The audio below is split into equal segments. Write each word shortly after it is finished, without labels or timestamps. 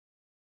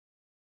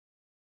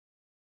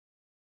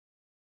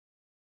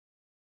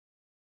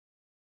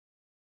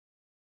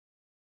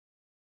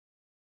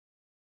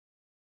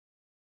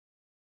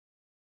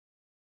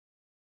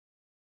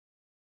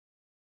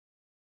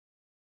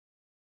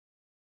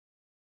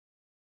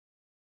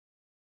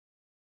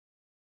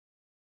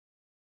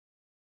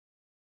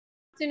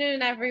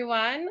afternoon,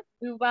 everyone.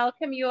 We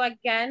welcome you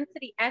again to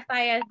the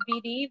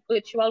SISBD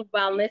Virtual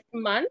Wellness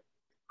Month.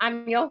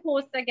 I'm your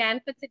host again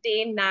for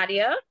today,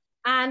 Nadia,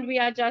 and we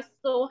are just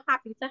so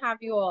happy to have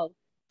you all.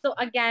 So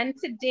again,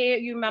 today,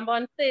 you remember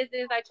on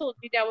Thursdays, I told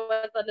you there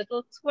was a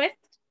little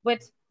twist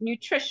with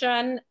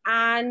nutrition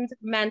and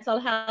mental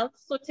health.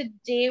 So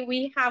today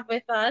we have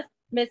with us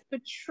Miss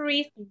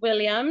Patrice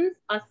Williams,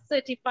 a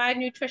certified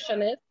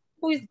nutritionist,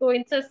 who is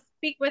going to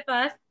speak with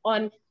us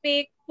on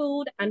fake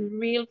food and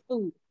real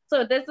food.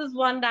 So this is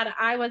one that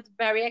I was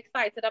very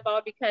excited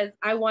about because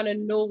I want to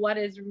know what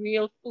is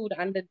real food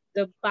and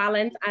the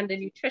balance and the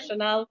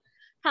nutritional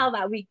health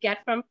that we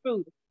get from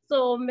food.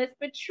 So Miss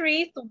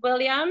Patrice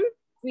Williams,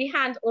 we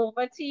hand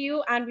over to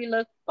you and we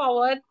look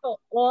forward for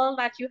all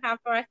that you have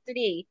for us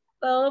today.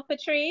 So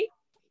Patrice.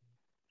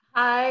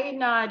 Hi,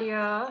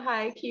 Nadia.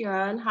 Hi,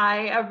 Kieran.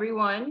 Hi,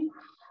 everyone.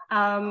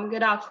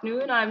 Good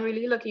afternoon. I'm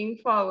really looking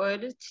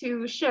forward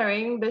to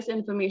sharing this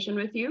information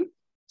with you.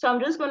 So I'm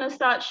just going to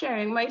start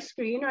sharing my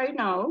screen right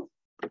now.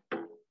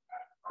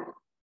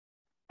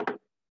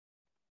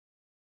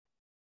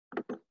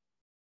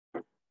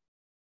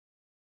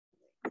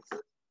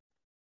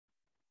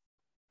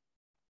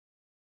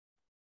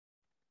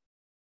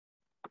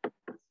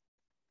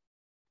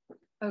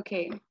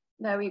 Okay,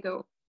 there we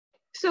go.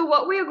 So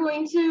what we're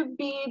going to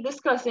be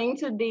discussing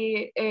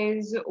today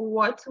is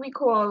what we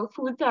call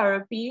food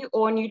therapy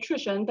or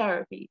nutrition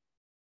therapy.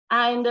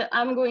 And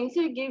I'm going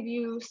to give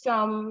you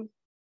some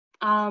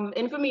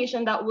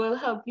information that will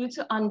help you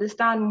to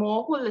understand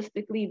more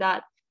holistically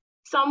that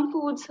some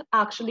foods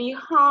actually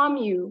harm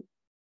you,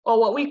 or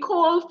what we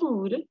call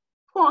food.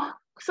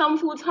 Some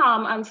foods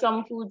harm and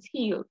some foods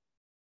heal.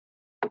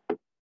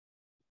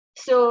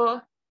 So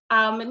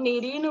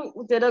Nadine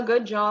did a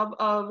good job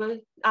of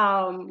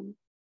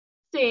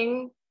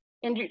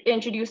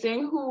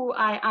introducing who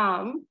I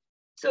am.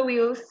 So we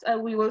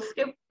will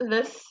skip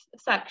this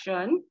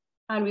section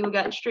and we will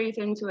get straight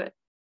into it.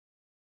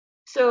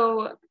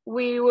 So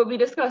we will be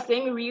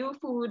discussing real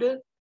food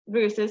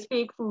versus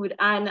fake food,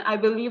 and I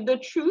believe the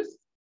truth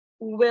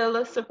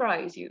will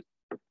surprise you.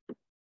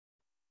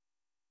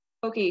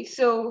 Okay,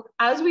 so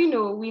as we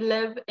know, we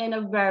live in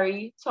a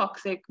very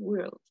toxic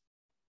world.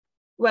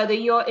 Whether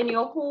you're in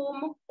your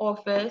home,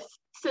 office,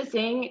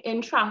 sitting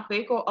in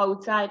traffic, or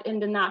outside in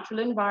the natural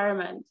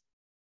environment,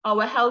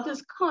 our health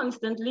is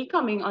constantly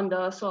coming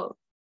under assault.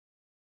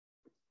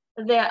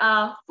 There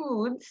are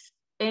foods,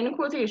 in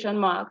quotation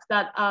marks,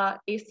 that are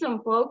a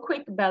simple,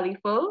 quick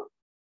bellyful,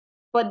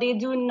 but they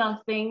do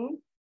nothing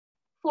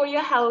for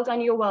your health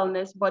and your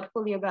wellness, but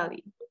for your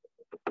belly.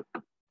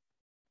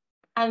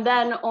 And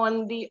then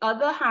on the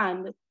other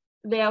hand,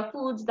 there are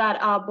foods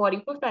that are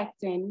body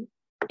perfecting,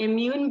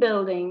 immune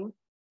building.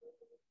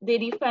 They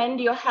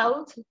defend your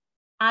health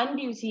and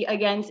beauty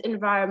against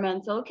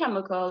environmental,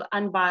 chemical,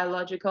 and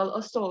biological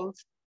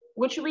assaults,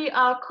 which we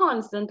are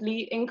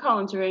constantly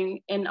encountering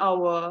in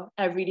our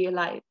everyday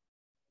life.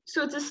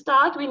 So to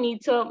start, we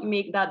need to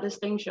make that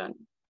distinction.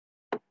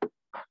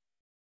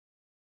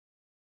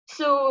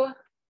 So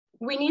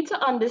we need to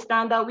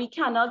understand that we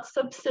cannot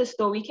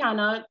subsist or we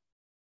cannot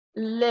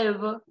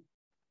live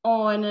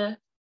on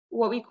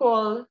what we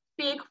call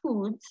fake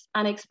foods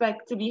and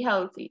expect to be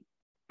healthy.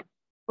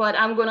 But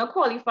I'm going to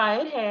qualify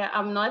it here.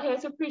 I'm not here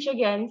to preach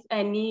against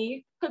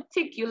any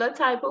particular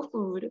type of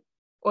food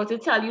or to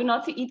tell you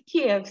not to eat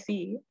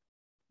KFC,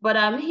 but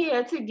I'm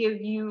here to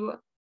give you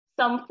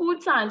some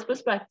food science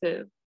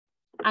perspective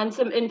and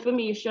some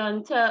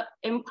information to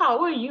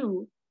empower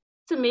you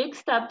to make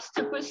steps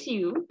to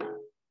pursue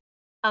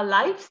a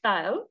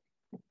lifestyle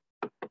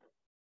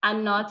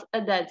and not a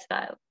dead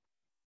style.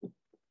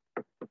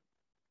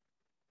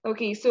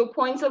 Okay, so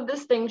points of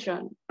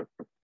distinction.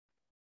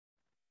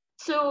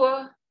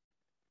 So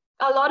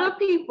a lot of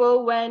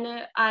people,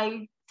 when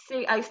I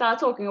start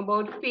talking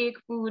about fake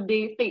food,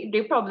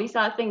 they probably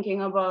start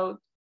thinking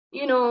about,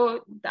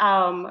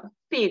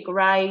 fake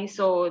rice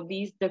or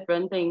these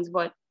different things.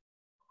 But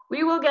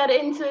we will get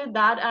into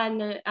that,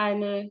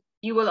 and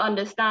you will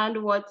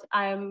understand what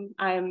I'm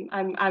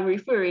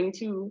referring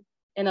to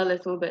in a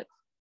little bit.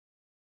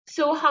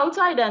 So how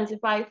to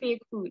identify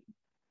fake food?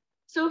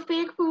 So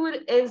fake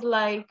food is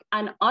like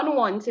an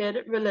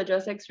unwanted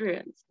religious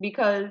experience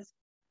because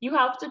you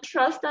have to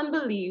trust and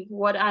believe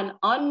what an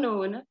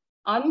unknown,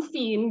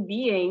 unseen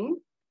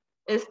being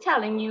is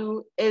telling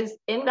you is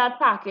in that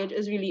package,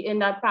 is really in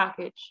that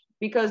package.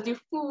 Because the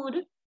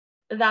food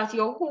that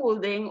you're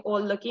holding or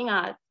looking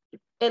at,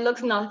 it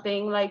looks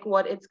nothing like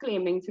what it's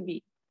claiming to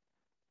be.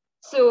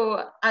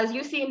 So as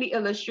you see in the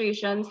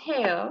illustrations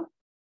here,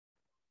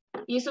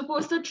 you're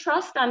supposed to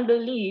trust and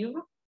believe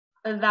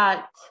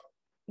that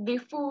the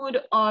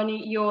food on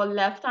your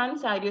left-hand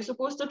side, you're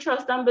supposed to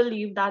trust and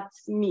believe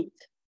that's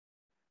meat,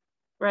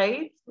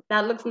 right?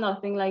 That looks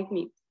nothing like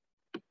meat.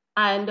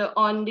 And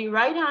on the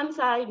right-hand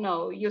side,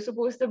 no, you're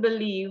supposed to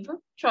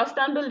trust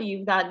and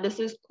believe that this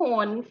is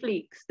corn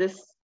flakes.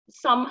 This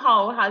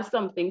somehow has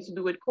something to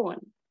do with corn,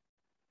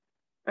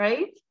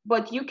 right?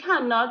 But you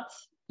cannot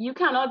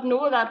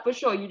know that for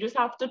sure. You just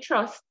have to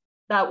trust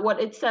that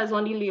what it says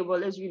on the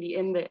label is really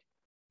in there.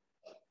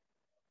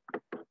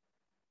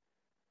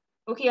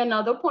 Okay,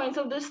 another point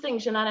of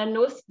distinction, and I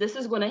know this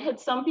is going to hit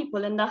some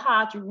people in the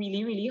heart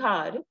really, really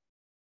hard,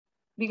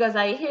 because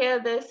I hear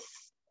this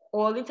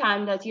all the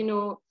time that, you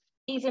know,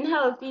 eating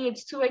healthy,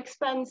 it's too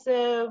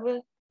expensive,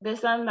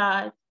 this and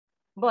that.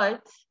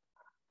 But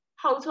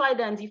how to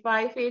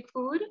identify fake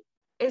food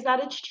is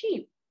that it's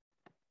cheap.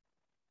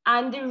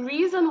 And the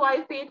reason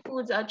why fake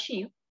foods are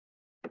cheap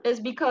is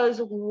because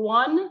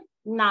one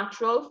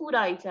natural food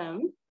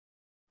item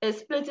is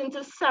split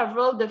into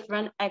several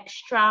different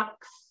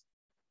extracts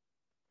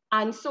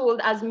and sold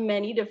as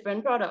many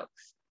different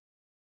products.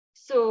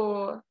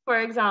 So, for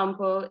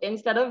example,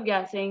 instead of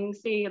getting,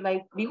 say,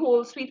 like the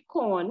whole sweet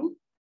corn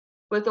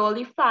with all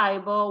the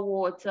fiber,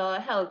 water,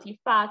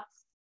 healthy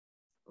fats,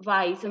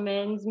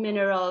 vitamins,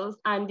 minerals,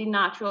 and the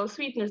natural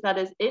sweetness that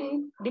is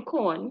in the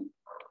corn,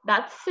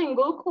 that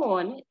single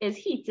corn is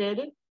heated,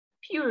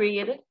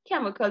 pureed,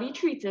 chemically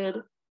treated,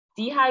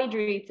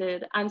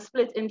 dehydrated, and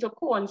split into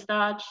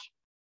cornstarch,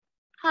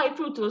 high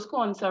fructose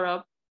corn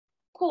syrup,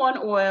 corn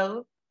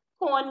oil,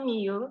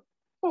 cornmeal,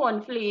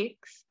 corn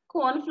flakes,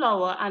 corn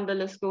flour, and the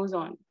list goes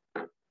on.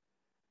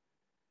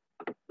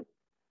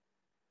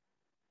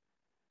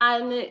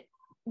 And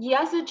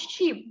yes, it's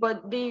cheap,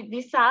 but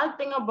the sad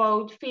thing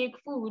about fake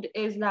food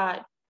is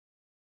that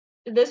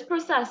this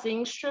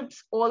processing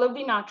strips all of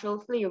the natural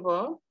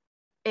flavor.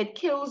 It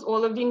kills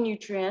all of the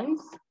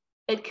nutrients.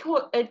 It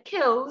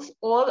kills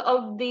all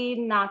of the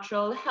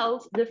natural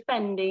health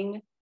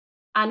defending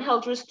and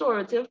health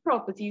restorative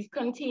properties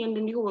contained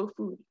in the whole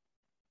food.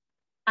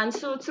 And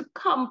so to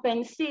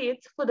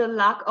compensate for the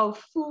lack of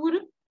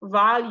food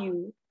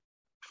value,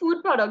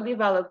 food product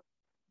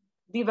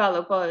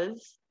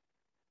developers,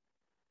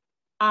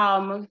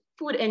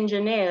 food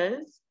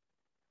engineers,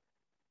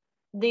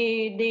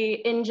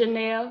 they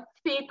engineer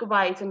fake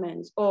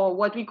vitamins, or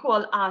what we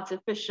call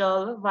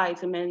artificial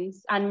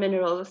vitamins and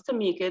minerals, to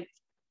make it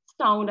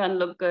sound and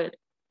look good.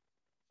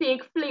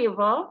 Fake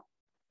flavor,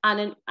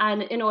 and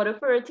in order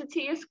for it to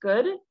taste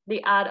good,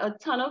 they add a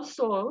ton of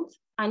salt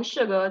and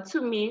sugar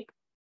to make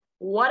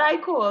what I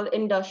call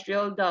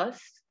industrial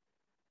dust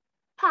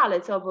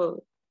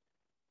palatable.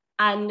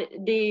 And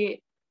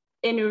they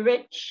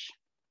enrich,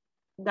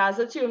 that's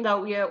a term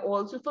that we are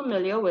all too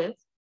familiar with.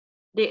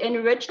 They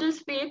enrich this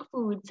fake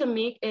food to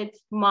make it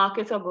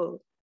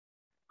marketable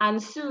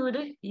and soothe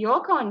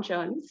your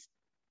conscience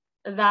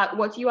that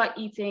what you are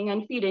eating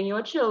and feeding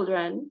your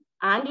children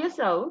and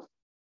yourself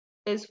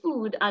is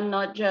food and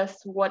not just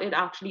what it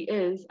actually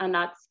is, and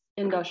that's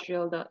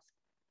industrial dust.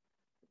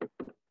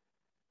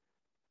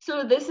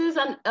 So this is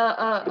an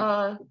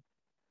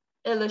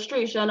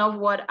illustration of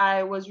what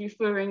I was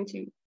referring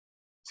to.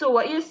 So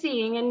what you're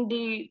seeing in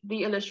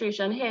the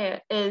illustration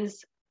here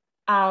is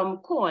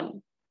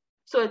corn.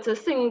 So it's a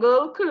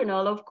single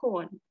kernel of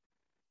corn.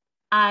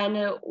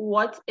 And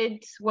what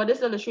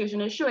this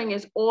illustration is showing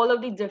is all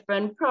of the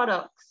different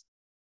products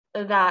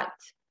that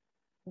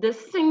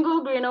this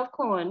single grain of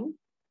corn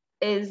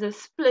is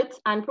split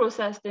and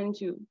processed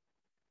into.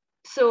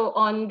 So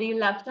on the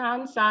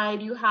left-hand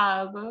side, you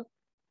have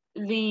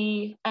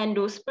the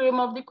endosperm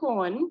of the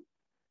corn.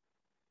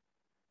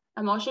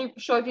 I'm not sure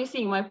if you're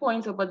seeing my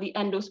pointer, but the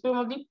endosperm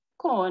of the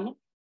corn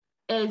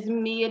is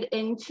made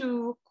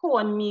into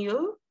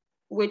cornmeal,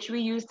 which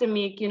we use to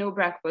make, you know,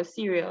 breakfast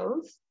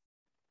cereals.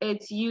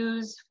 It's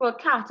used for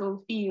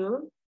cattle feed,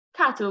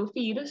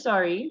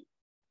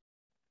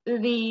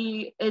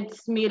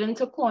 It's made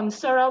into corn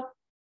syrup,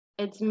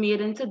 it's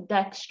made into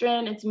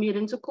dextrin, it's made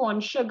into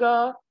corn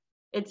sugar,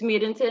 it's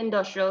made into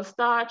industrial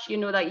starch, you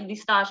know, that the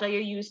starch that you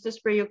use to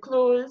spray your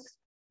clothes,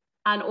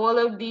 and all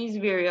of these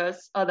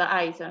various other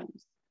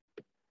items.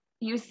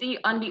 You see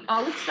on the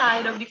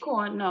outside of the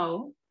corn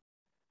now,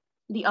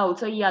 the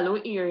outer yellow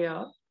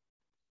area,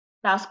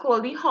 that's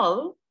called the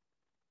hull,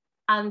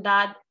 and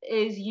that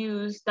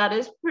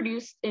is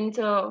produced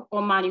into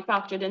or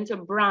manufactured into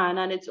bran,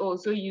 and it's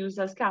also used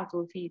as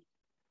cattle feed.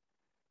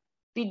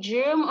 The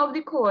germ of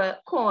the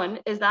corn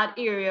is that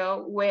area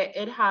where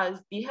it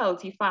has the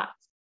healthy fats.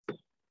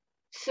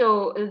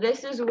 So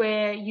this is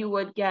where you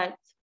would get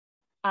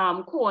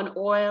corn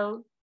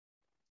oil,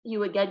 you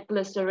would get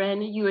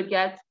glycerin, you would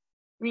get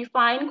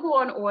refined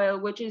corn oil,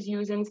 which is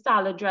used in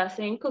salad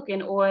dressing,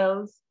 cooking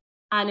oils,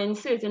 and in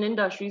certain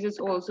industries, it's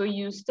also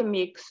used to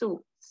make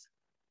soaps.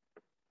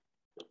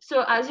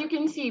 So as you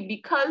can see,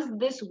 because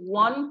this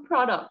one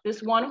product,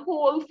 this one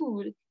whole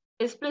food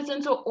is split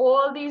into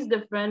all these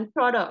different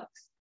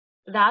products,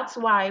 that's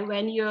why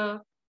when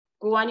you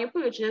go and you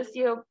purchase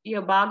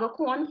your bag of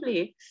corn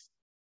flakes,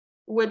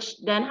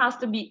 which then has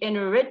to be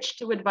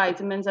enriched with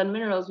vitamins and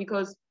minerals,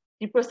 because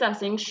the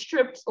processing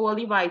strips all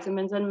the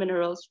vitamins and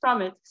minerals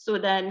from it. So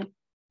then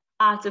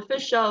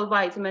artificial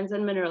vitamins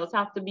and minerals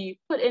have to be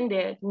put in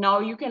there. Now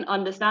you can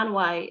understand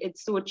why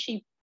it's so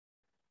cheap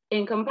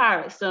in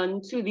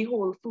comparison to the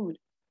whole food.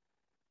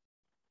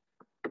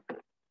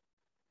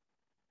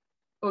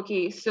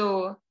 Okay,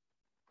 so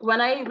when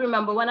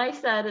I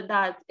said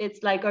that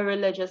it's like a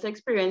religious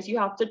experience, you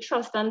have to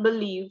trust and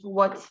believe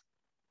what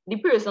the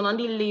person on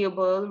the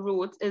label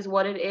wrote is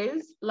what it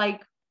is?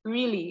 Like,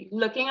 really,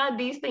 looking at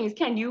these things,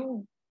 can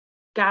you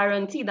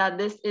guarantee that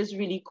this is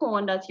really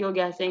corn that you're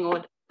guessing,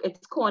 or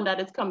it's corn that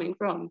it's coming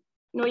from?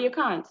 No, you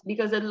can't,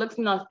 because it looks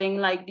nothing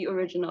like the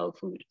original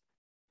food.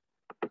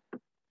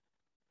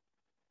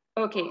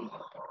 Okay,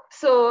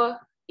 so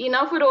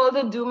enough with all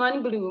the doom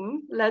and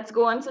gloom. Let's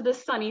go on to the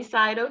sunny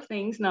side of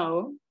things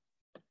now.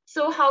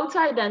 So how to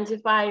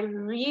identify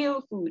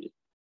real food?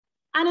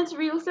 And it's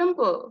real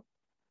simple.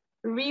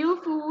 Real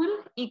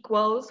food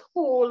equals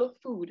whole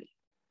food.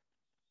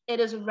 It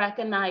is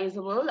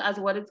recognizable as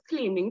what it's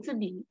claiming to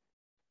be,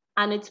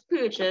 and it's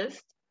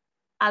purchased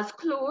as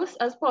close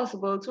as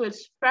possible to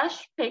its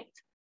fresh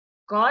picked,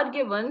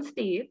 God-given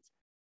state.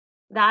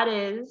 That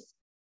is,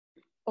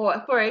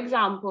 or for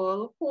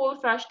example, whole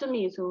fresh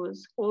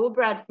tomatoes, whole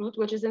breadfruit,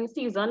 which is in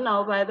season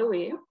now, by the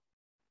way,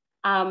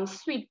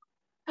 sweet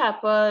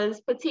peppers,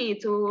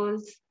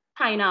 potatoes,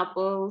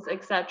 pineapples,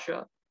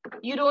 etc.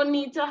 You don't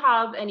need to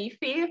have any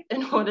faith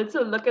in order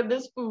to look at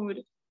this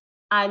food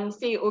and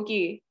say,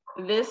 okay,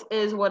 this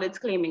is what it's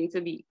claiming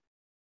to be.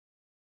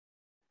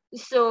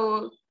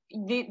 So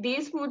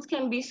these foods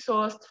can be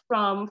sourced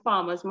from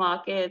farmers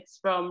markets,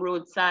 from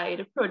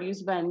roadside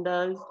produce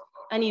vendors,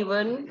 and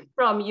even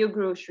from your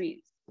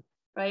groceries,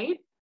 right?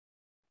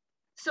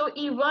 So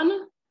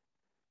even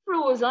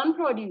frozen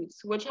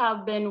produce, which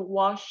have been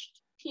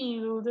washed,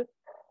 peeled,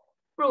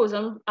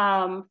 frozen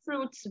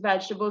fruits,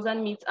 vegetables,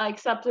 and meats are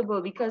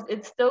acceptable because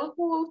it's still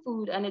whole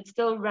food and it's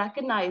still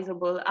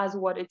recognizable as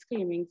what it's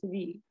claiming to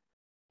be.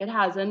 It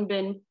hasn't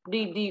been,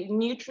 the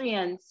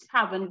nutrients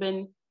haven't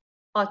been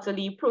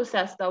utterly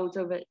processed out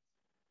of it.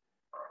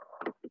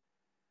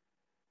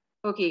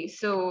 Okay,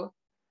 so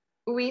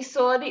we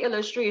saw the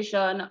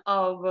illustration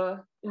of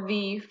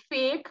the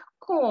fake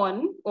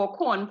corn or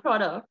corn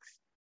products,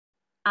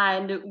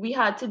 and we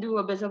had to do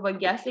a bit of a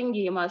guessing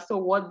game as to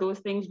what those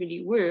things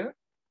really were.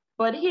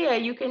 But here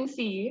you can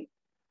see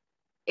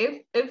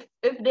if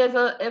there's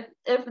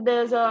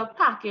a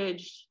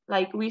package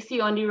like we see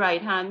on the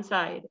right hand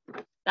side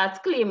that's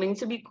claiming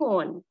to be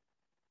corn,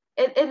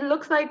 it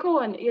looks like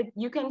corn.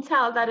 You can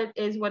tell that it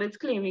is what it's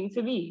claiming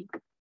to be.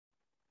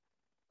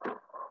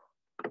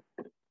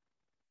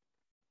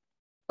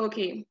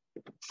 Okay,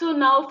 so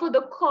now for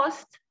the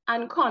cost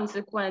and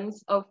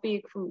consequence of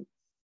fake food.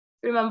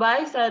 Remember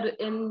I said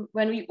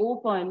when we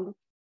opened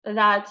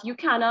that you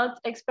cannot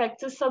expect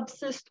to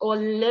subsist or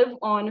live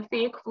on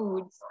fake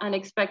foods and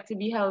expect to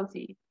be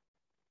healthy.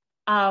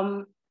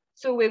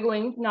 So we're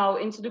going now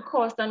into the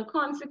cost and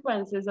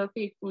consequences of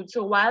fake food.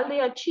 So while they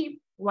are cheap,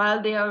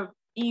 while they are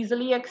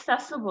easily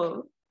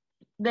accessible,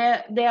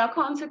 there are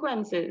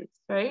consequences,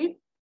 right?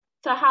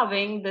 To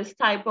having this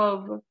type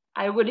of,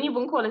 I wouldn't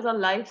even call it a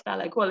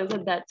lifestyle, I call it a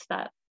death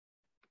style.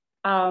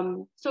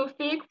 So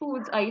fake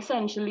foods are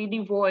essentially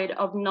devoid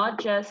of not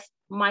just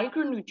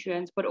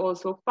micronutrients, but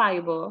also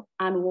fiber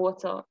and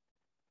water.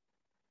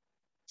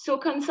 So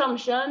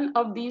consumption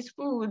of these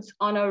foods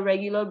on a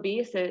regular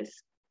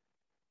basis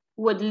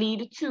would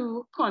lead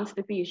to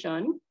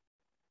constipation,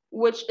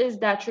 which is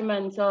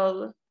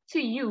detrimental to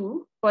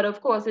you, but of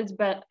course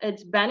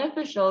it's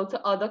beneficial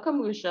to other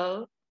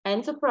commercial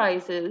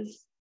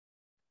enterprises,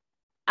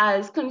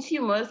 as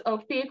consumers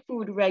of fake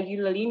food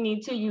regularly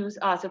need to use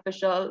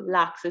artificial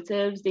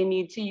laxatives, they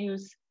need to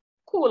use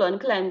colon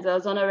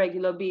cleansers on a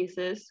regular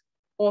basis,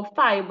 or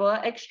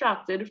fiber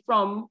extracted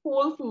from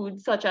whole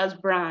foods such as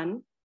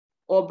bran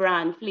or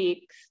bran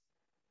flakes.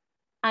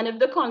 And if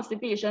the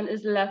constipation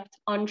is left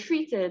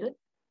untreated,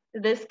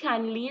 this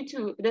can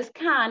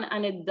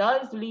and it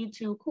does lead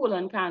to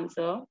colon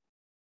cancer,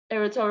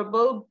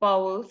 irritable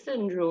bowel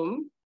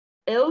syndrome,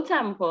 ill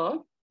temper,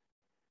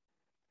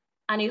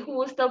 and a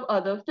host of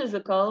other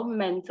physical,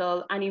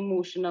 mental, and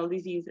emotional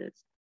diseases.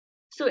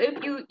 So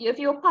if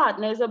your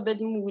partner is a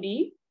bit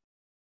moody,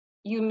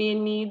 you may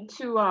need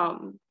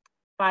to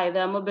buy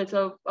them a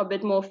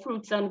bit more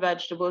fruits and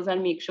vegetables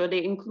and make sure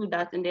they include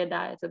that in their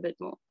diet a bit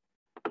more.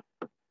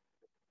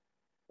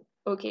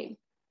 Okay,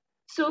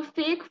 so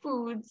fake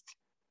foods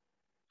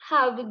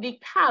have the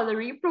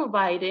calorie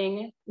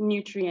providing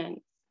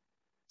nutrients.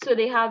 So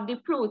they have the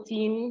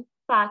protein,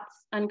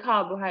 fats, and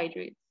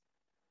carbohydrates,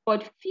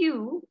 but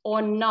few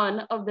or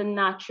none of the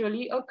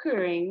naturally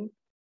occurring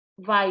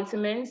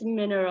vitamins,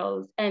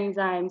 minerals,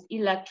 enzymes,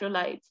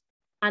 electrolytes,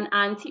 and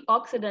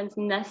antioxidants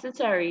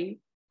necessary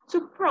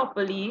to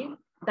properly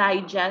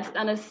digest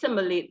and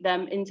assimilate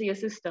them into your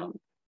system.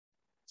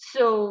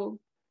 So,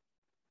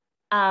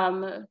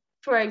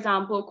 for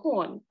example,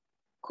 corn.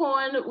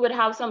 Corn would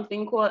have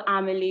something called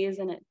amylase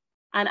in it.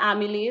 And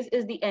amylase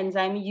is the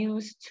enzyme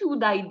used to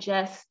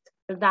digest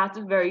that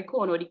very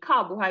corn or the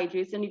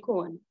carbohydrates in the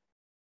corn.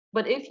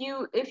 But if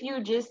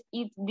you just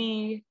eat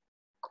the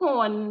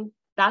corn,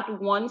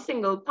 that one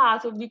single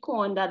part of the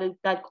corn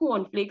that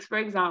cornflakes, for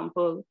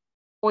example,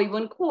 or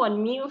even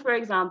cornmeal, for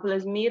example,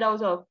 is made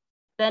out of,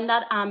 then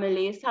that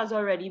amylase has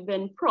already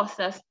been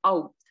processed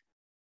out.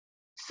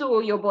 So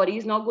your body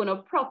is not going to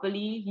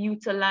properly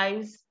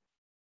utilize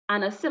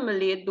and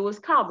assimilate those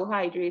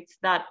carbohydrates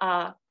that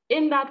are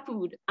in that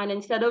food, and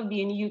instead of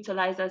being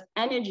utilized as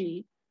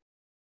energy,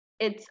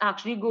 it's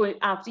actually going,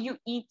 after you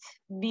eat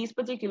these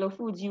particular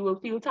foods, you will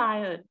feel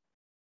tired.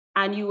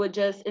 And you will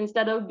just,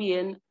 instead of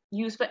being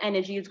used for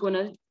energy, it's going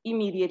to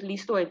immediately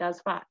store it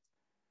as fat.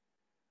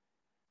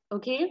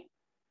 Okay?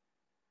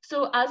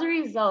 So as a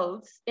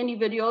result,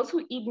 individuals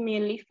who eat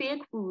mainly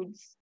fake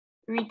foods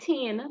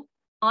retain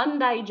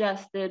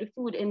undigested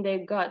food in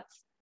their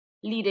guts,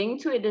 leading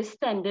to a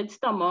distended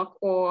stomach,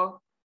 or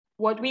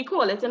what we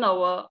call it in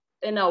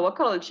our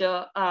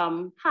culture,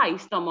 high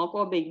stomach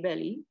or big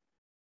belly,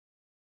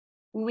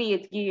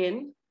 weight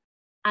gain,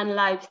 and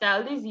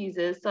lifestyle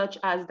diseases such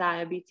as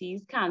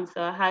diabetes,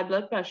 cancer, high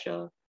blood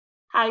pressure,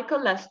 high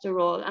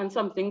cholesterol, and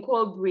something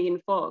called brain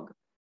fog.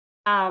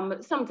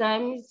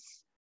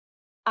 Sometimes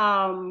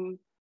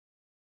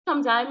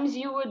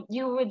you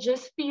would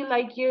just feel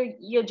like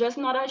you're just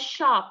not as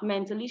sharp,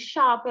 mentally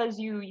sharp as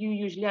you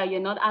usually are.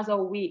 You're not as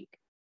awake.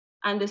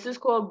 And this is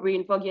called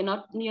brain fog. You're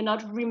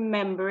not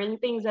remembering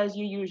things as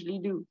you usually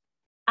do.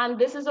 And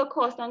this is a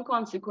cost and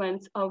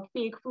consequence of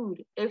fake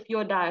food. If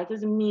your diet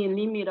is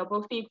mainly made up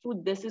of fake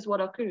food, this is what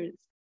occurs.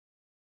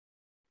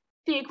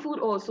 Fake food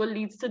also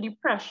leads to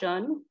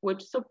depression,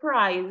 which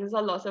surprises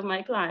a lot of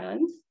my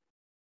clients.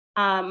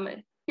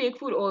 Fake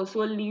food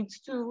also leads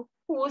to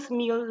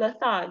post-meal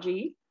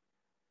lethargy,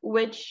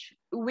 which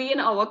we in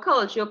our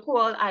culture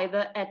call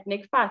either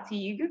ethnic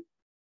fatigue,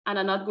 and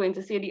I'm not going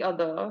to say the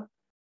other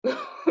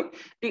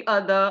the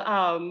other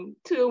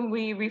term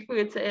we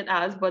refer to it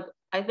as, but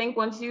I think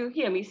once you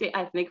hear me say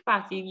ethnic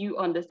fatigue, you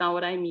understand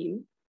what I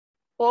mean.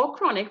 Or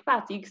chronic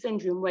fatigue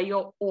syndrome, where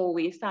you're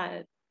always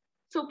tired.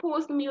 So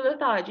post-meal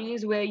lethargy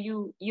is where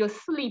you're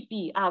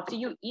sleepy. After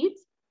you eat,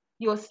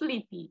 you're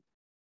sleepy.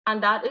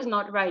 And that is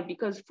not right,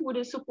 because food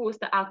is supposed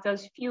to act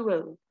as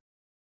fuel.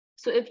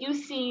 So if you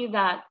see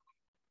that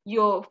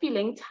you're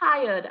feeling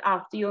tired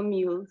after your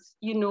meals,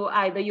 you know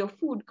either your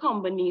food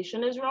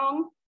combination is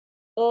wrong,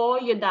 or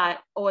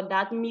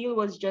that meal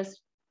was just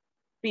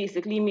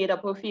basically made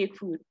up of fake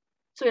food.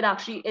 So it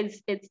actually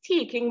it's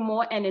taking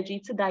more energy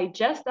to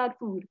digest that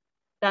food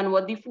than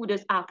what the food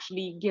is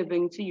actually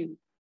giving to you.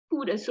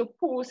 Food is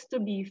supposed to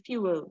be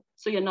fuel,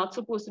 so you're not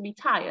supposed to be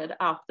tired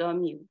after a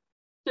meal.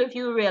 So if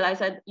you realize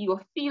that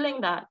you're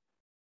feeling that,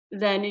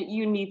 then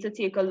you need to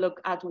take a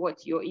look at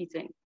what you're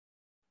eating.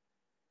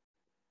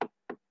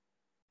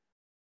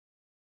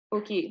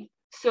 Okay,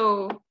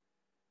 so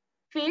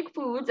fake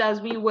foods,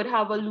 as we would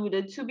have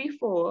alluded to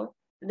before,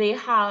 they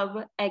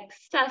have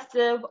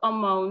excessive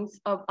amounts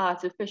of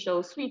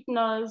artificial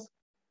sweeteners,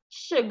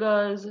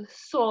 sugars,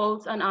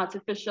 salts, and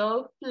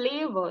artificial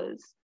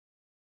flavors,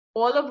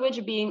 all of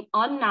which being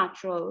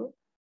unnatural.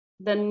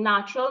 The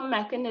natural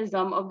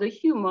mechanism of the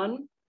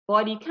human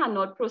body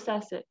cannot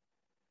process it.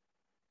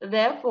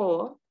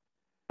 Therefore,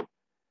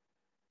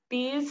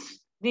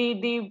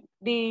 the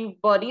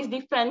body's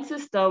defense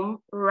system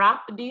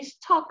wrap these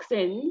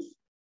toxins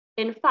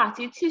in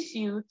fatty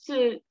tissue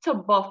to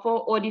buffer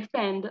or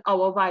defend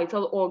our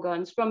vital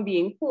organs from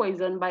being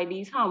poisoned by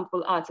these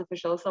harmful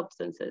artificial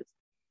substances.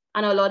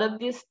 And a lot of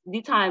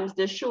the times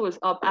this shows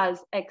up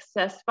as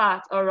excess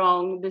fat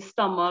around the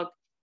stomach.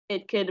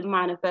 It could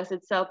manifest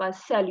itself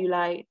as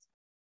cellulite,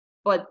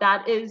 but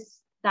that is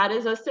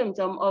a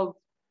symptom of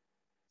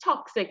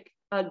toxic,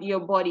 your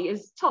body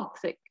is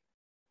toxic,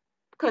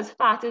 because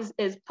fat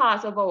is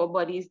part of our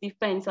body's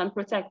defense and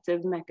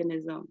protective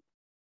mechanism.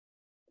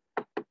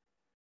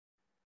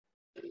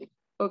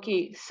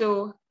 Okay,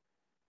 so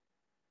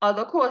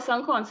other causes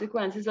and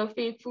consequences of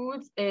fake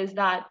foods is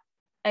that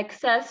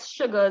excess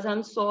sugars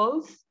and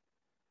salts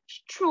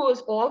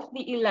throws off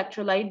the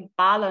electrolyte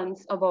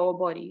balance of our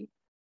body,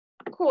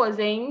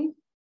 causing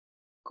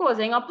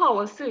a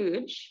power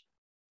surge,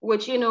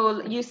 which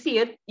you see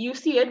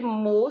it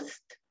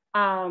most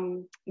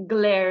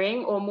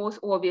glaring or most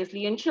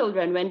obviously in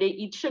children when they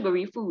eat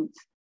sugary foods.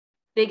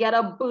 They get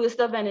a burst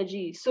of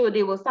energy, so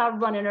they will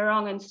start running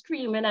around and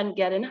screaming and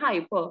getting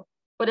hyper.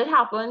 But it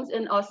happens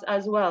in us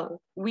as well.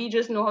 We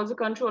just know how to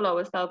control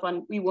ourselves,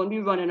 and we won't be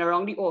running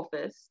around the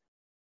office.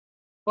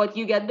 But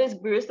you get this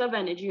burst of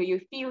energy, or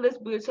you feel this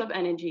burst of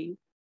energy,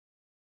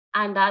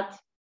 and that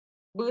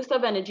burst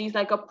of energy is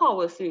like a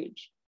power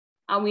surge.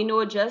 And we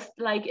know, just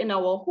like in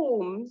our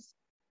homes,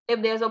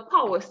 if there's a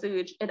power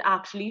surge, it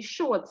actually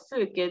short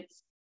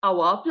circuits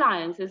our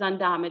appliances and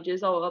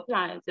damages our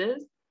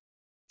appliances.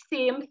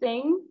 Same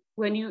thing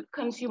when you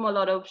consume a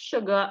lot of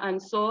sugar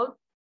and salt,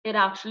 it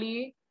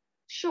actually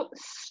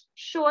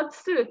short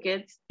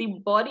circuits the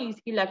body's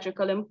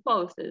electrical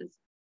impulses.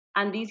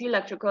 And these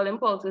electrical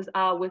impulses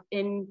are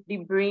within the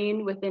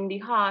brain, within the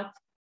heart,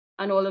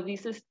 and all of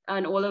these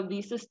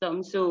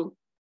systems. So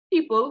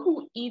people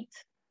who eat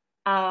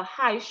a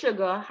high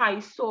sugar, high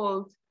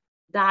salt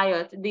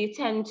diet, they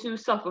tend to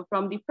suffer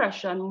from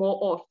depression more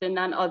often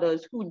than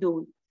others who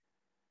don't.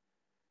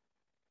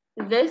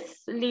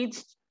 This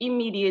leads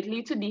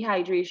immediately to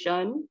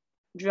dehydration,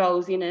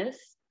 drowsiness,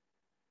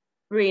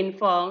 brain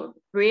fog,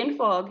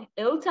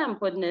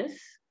 ill-temperedness,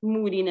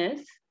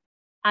 moodiness,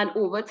 and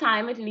over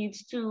time it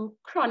leads to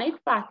chronic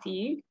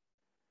fatigue,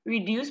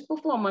 reduced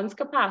performance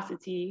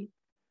capacity,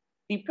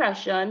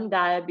 depression,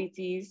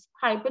 diabetes,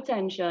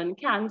 hypertension,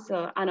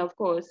 cancer, and of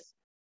course,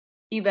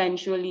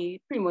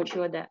 eventually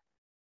premature death.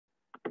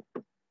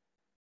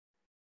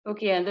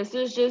 Okay, and this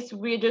is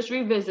we're just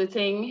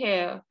revisiting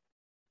here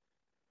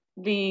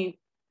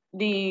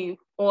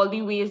all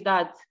the ways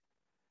that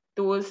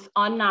those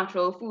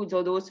unnatural foods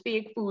or those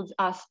fake foods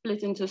are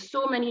split into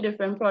so many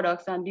different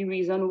products and the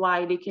reason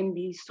why they can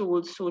be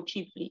sold so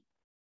cheaply.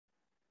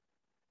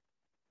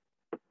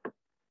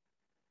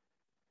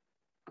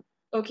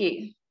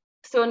 Okay,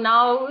 so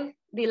now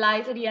the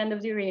light at the end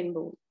of the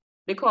rainbow,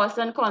 the cost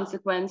and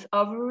consequence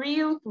of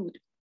real food.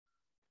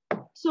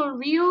 So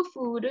real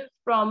food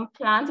from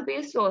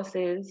plant-based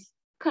sources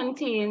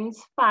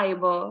contains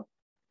fiber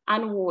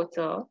and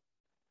water,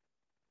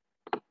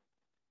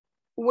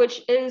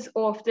 which is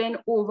often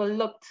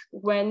overlooked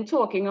when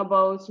talking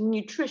about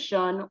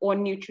nutrition or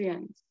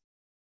nutrients.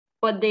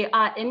 But they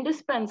are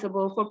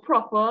indispensable for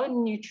proper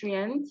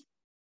nutrients,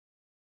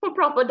 for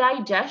proper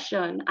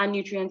digestion and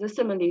nutrient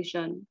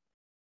assimilation.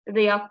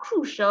 They are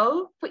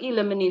crucial for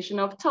elimination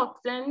of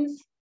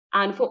toxins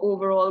and for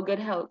overall good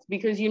health.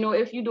 Because, you know,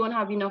 if you don't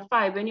have enough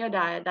fiber in your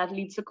diet, that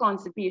leads to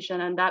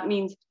constipation. And that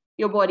means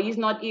your body is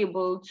not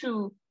able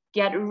to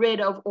get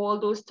rid of all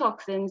those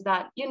toxins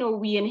that, you know,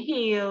 we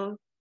inhale,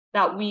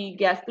 that we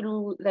get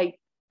through like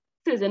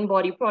certain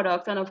body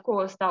products, and of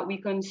course that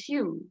we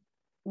consume.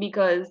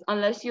 Because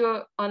unless you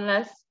are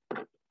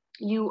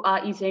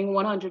eating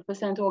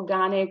 100%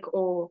 organic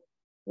or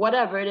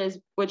whatever it is,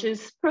 which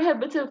is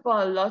prohibitive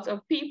for a lot of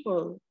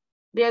people,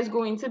 there's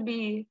going to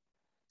be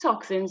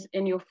toxins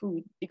in your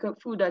food, the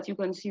food that you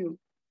consume.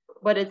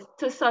 But it's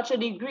to such a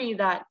degree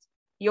that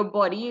your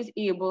body is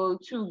able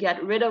to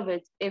get rid of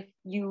it if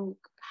you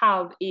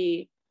have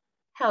a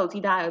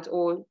healthy diet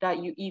or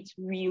that you eat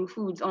real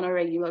foods on a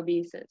regular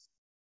basis.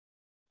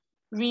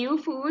 Real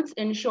foods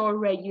ensure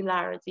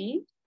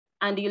regularity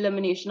and the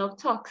elimination of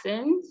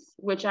toxins,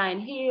 which are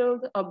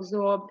inhaled,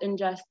 absorbed,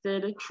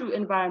 ingested through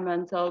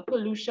environmental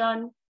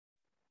pollution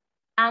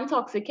and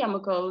toxic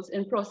chemicals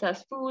in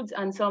processed foods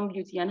and some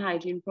beauty and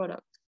hygiene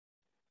products.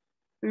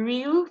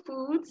 Real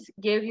foods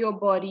give your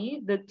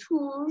body the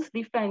tools,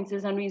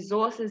 defenses, and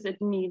resources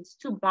it needs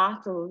to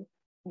battle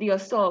the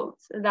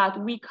assaults that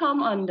we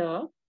come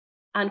under,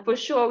 and for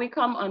sure we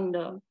come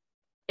under,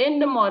 in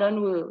the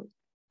modern world.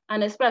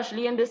 And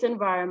especially in this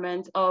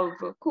environment of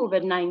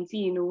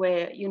COVID-19,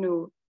 where, you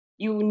know,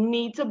 you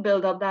need to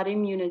build up that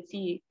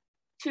immunity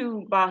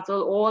to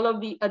battle all of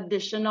the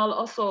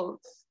additional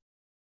assaults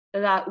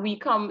that we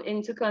come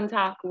into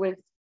contact with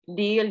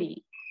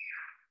daily.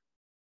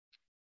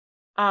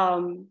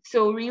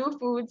 So real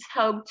foods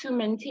help to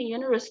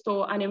maintain,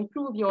 restore, and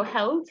improve your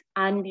health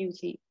and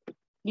beauty.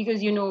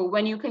 Because, you know,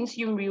 when you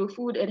consume real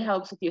food, it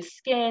helps with your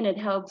skin, it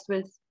helps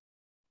with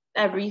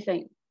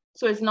everything.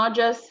 So it's not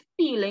just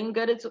feeling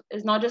good,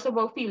 it's not just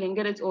about feeling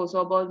good, it's also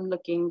about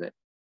looking good.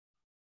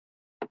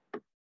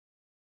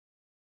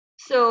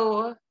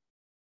 So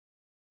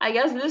I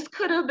guess this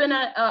could have been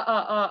a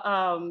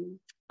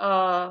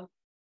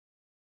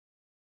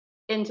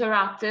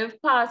interactive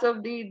part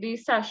of the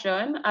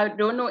session. I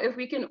don't know if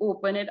we can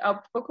open it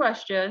up for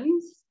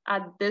questions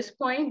at this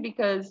point,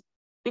 because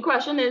the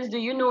question is, do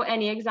you know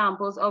any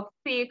examples of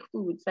fake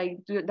foods? Like,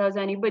 does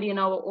anybody in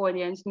our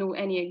audience know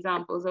any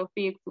examples of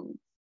fake foods?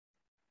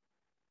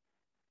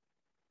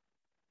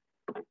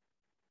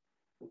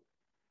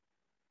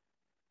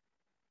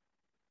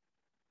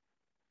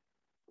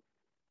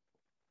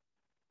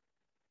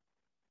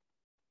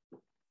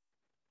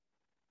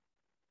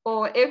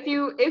 Or if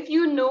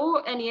you know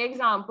any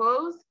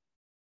examples,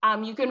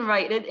 you can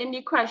write it in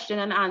the question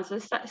and answer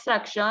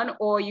section,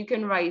 or you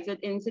can write it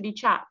into the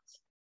chat.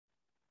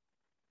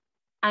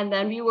 And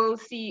then we will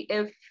see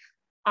if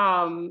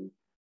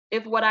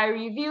what I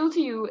revealed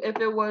to you, if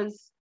it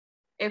was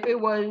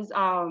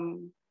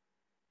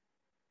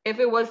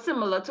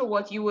similar to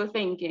what you were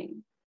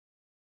thinking.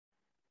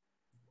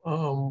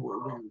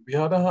 We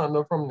had a hand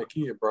up from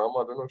Nikki Abraham.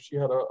 I don't know if she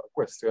had a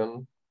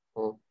question.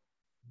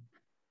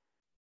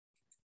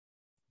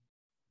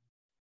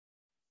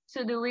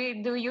 So do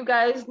you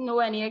guys know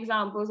any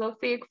examples of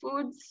fake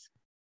foods?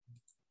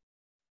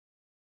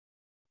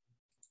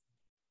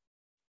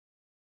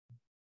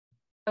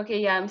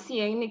 Okay, yeah, I'm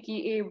seeing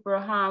Nikki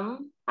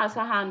Abraham has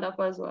her hand up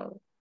as well.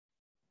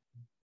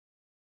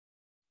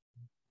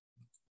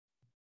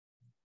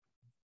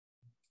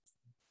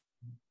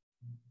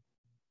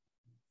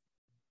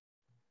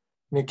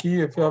 Nikki,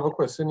 if you have a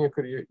question, you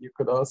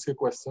could ask your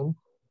question.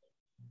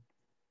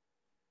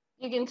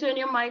 You can turn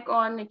your mic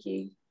on,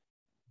 Nikki.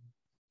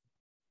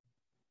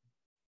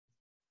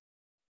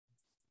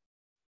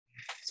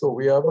 So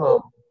we have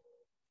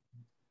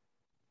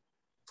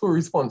two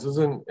responses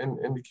in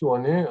the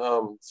Q&A.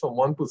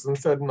 One person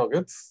said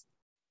nuggets,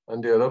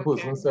 and the other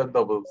person said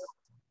doubles.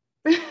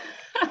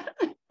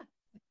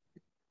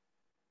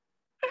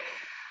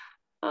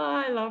 Oh,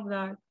 I love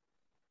that.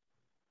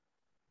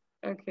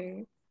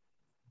 Okay.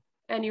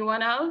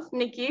 Anyone else?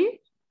 Nikki?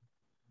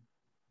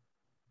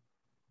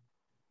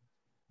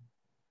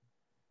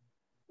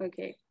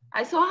 Okay.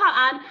 I saw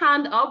her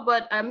hand up,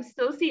 but I'm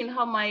still seeing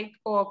her mic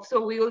off.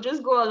 So we will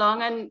just go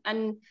along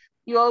and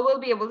you all will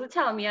be able to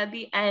tell me at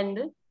the end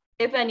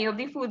if any of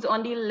the foods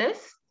on the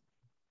list,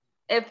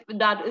 if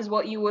that is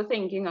what you were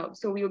thinking of.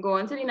 So we'll go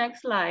on to the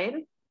next slide.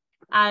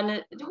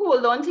 And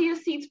hold on to your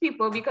seats,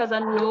 people, because I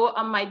know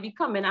I might be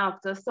coming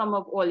after some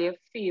of all your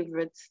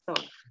favorite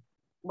stuff.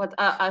 But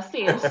I'm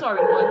saying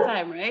sorry one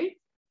time, right?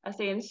 I'm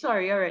saying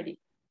sorry already.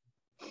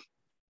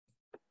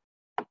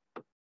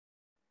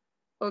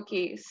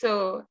 Okay,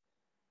 so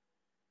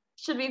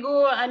should we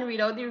go and read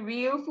out the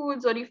real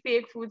foods or the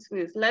fake foods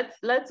first?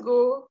 Let's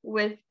go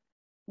with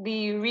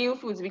the real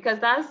foods because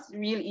that's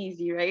real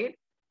easy, right?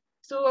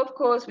 So of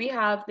course we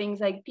have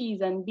things like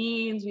peas and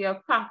beans, we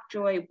have pak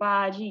choy,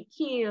 bhaji,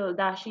 kale,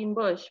 dasheen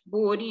bush,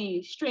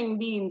 bodhi, string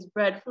beans,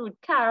 breadfruit,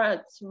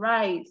 carrots,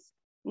 rice,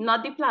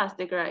 not the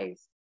plastic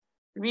rice,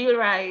 real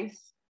rice.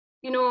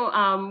 You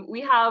know,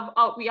 we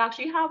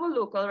actually have a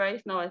local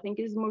rice now, I think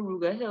it's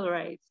Moruga Hill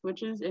rice,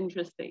 which is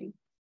interesting.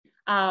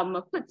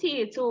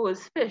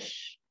 Potatoes,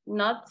 fish,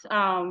 not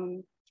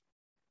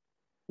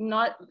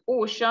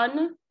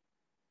ocean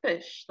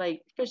fish,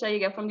 like fish that you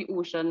get from the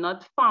ocean,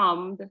 not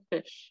farmed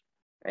fish,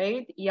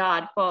 right?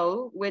 Yard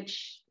fowl,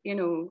 which, you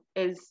know,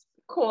 is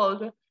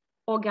called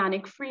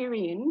organic free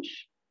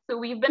range. So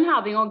we've been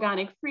having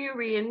organic free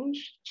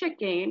range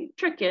chicken,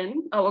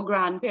 our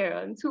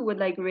grandparents who would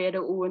like rear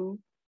their own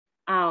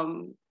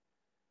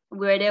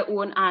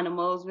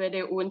animals, rear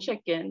their own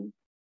chicken.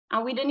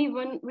 And we didn't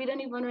even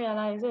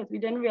realize it. We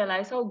didn't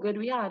realize how good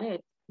we had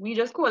it. We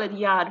just call it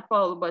yard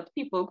fowl, but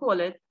people call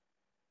it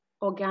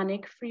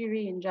organic free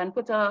range and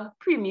put a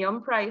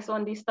premium price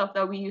on the stuff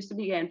that we used to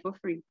be getting for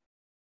free.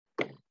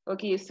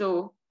 Okay,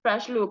 so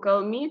fresh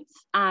local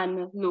meats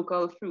and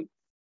local fruit.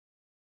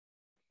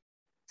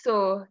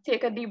 So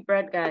take a deep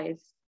breath,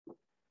 guys.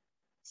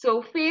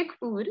 So fake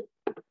food,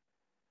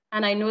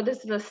 and I know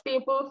this is a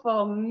staple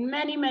for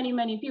many, many,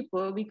 many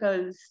people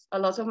because a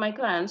lot of my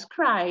clients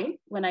cry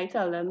when I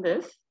tell them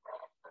this.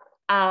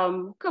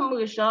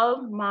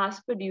 Commercial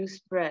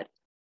mass-produced bread,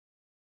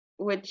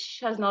 which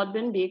has not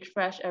been baked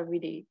fresh every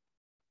day.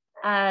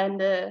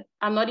 And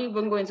I'm not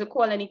even going to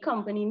call any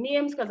company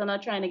names because I'm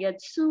not trying to get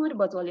sued,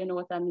 but all you know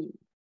what I mean.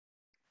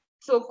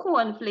 So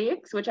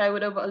cornflakes, which I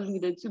would have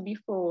alluded to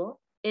before,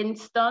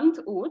 instant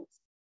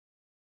oats,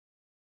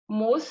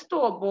 most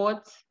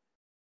store-bought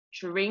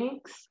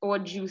drinks or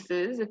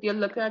juices, if you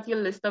look at your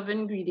list of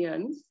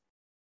ingredients,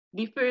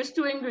 the first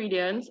two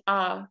ingredients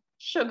are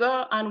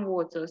sugar and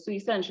water. So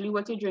essentially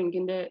what you're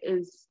drinking there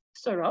is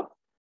syrup,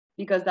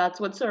 because that's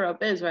what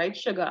syrup is, right?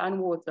 Sugar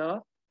and water.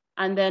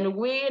 And then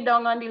way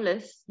down on the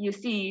list, you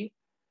see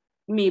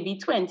maybe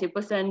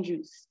 20%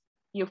 juice.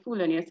 You're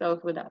fooling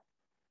yourself with that.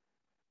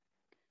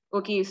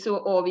 Okay,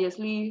 so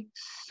obviously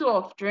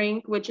soft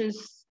drink, which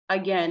is,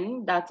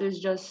 again, that is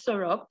just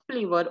syrup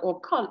flavored or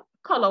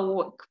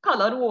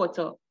colored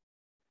water.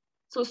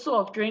 So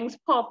soft drinks,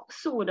 pop,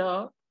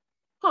 soda,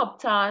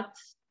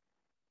 Pop-Tarts,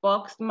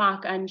 boxed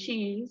mac and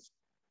cheese,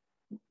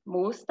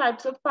 most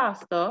types of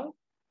pasta,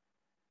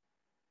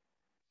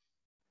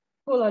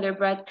 whole other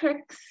bread,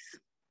 cricks,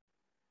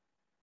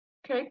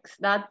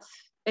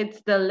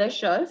 it's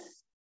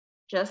delicious.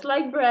 Just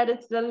like bread,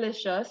 it's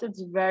delicious.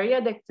 It's very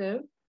addictive,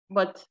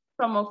 but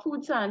from a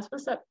food science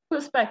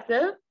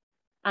perspective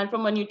and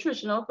from a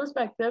nutritional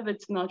perspective,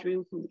 it's not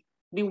real food.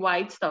 The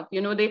white stuff,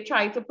 you know, they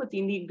try to put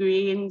in the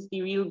grains,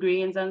 the real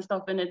grains and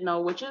stuff in it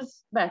now, which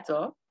is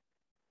better.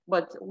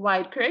 But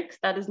white cricks,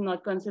 that is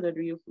not considered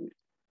real food.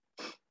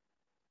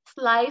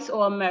 Slice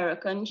or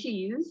American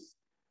cheese,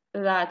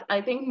 that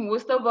I think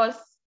most of us,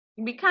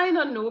 we kind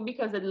of know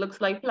because it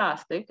looks like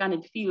plastic and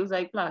it feels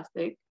like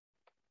plastic.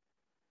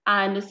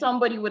 And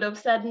somebody would have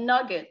said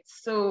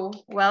nuggets, so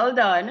well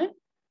done.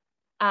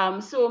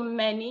 So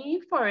many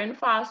foreign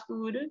fast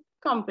food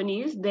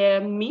companies,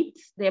 their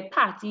meats, their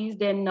patties,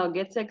 their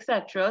nuggets,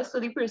 etc. So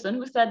the person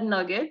who said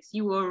nuggets,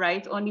 you were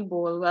right on the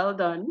ball, well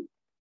done.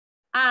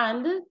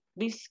 And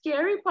the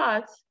scary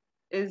part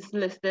is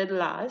listed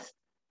last,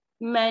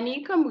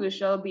 many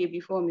commercial baby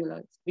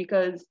formulas,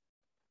 because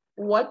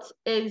what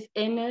is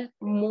in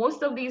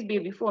most of these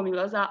baby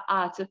formulas are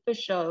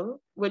artificial,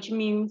 which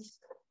means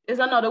is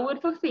another word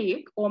for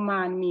fake or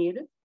man-made,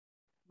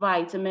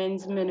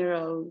 vitamins,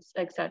 minerals,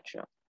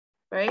 etc.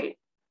 Right?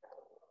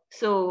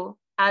 So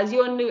as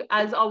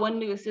our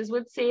nurses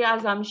would say,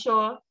 as I'm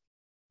sure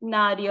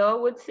Nadia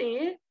would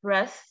say,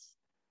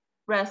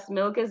 breast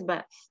milk is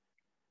best.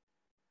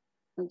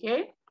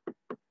 Okay?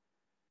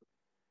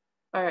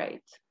 All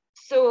right.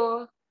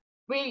 So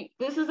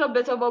this is a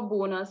bit of a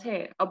bonus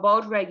here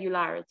about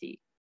regularity.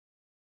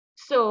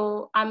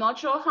 So I'm not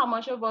sure how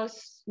much of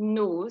us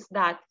knows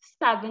that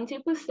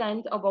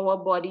 70% of our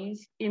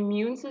body's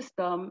immune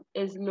system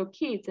is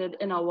located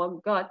in our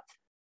gut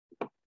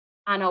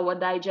and our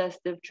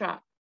digestive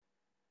tract.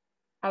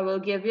 I will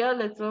give you a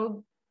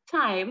little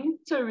time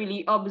to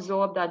really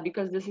absorb that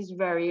because this is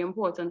very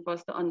important for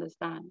us to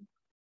understand.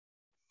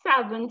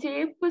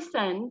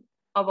 70%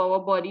 of our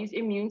body's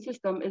immune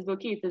system is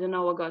located in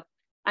our gut.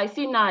 I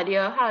see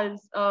Nadia has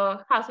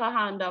her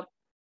hand up.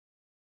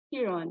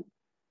 Huron.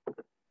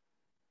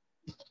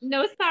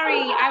 No, sorry.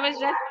 I was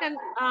just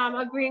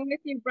agreeing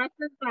with you,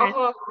 Brussels.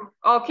 Oh,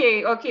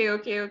 okay.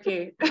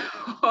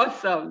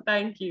 Awesome,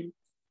 thank you.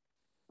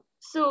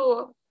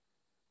 So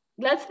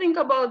let's think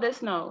about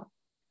this now.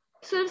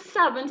 So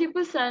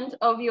 70%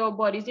 of your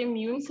body's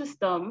immune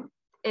system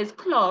is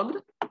clogged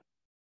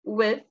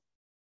with,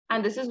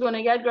 and this is going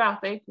to get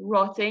graphic,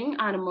 rotting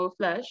animal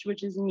flesh,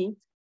 which is meat,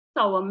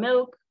 sour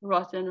milk,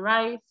 rotten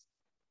rice,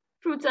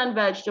 fruits and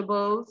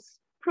vegetables,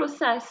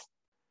 processed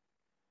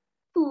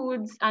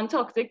foods, and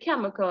toxic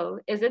chemical.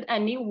 Is it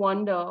any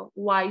wonder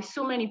why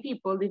so many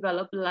people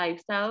develop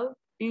lifestyle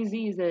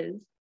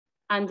diseases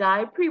and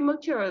die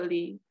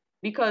prematurely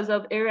because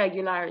of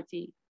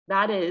irregularity?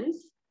 That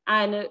is,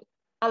 and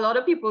a lot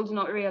of people do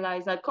not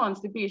realize that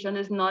constipation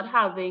is not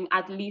having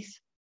at least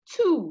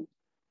two,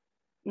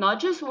 not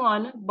just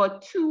one,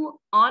 but two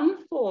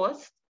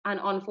unforced, and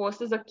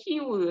unforced is a key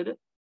word,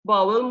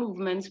 bowel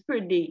movements per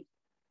day,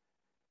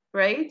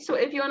 right? So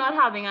if you're not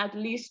having at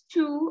least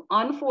two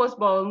unforced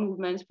bowel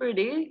movements per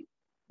day,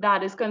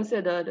 that is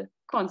considered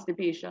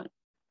constipation.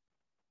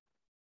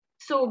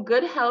 So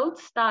good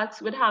health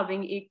starts with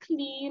having a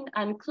clean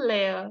and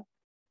clear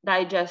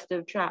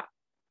digestive tract.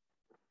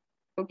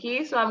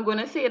 Okay, so I'm going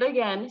to say it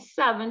again,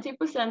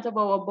 70% of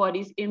our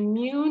body's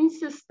immune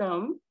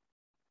system,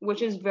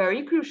 which is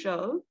very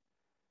crucial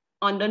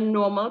under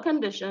normal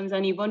conditions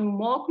and even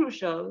more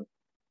crucial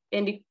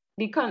in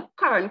the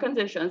current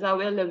conditions that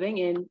we're living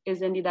in,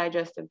 is in the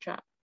digestive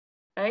tract,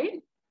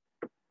 right?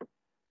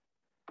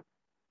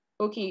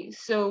 Okay,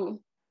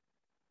 so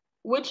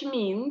which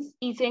means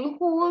eating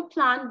whole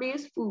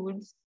plant-based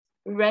foods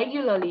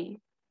regularly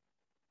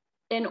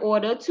in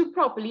order to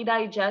properly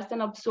digest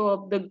and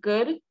absorb the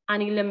good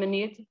and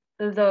eliminate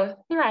the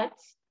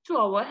threats to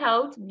our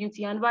health,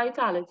 beauty, and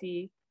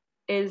vitality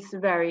is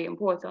very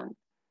important.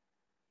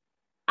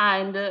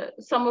 And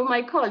some of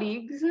my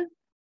colleagues,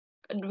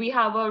 we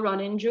have a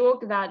running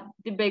joke that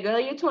the bigger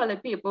your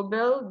toilet paper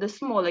bill, the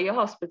smaller your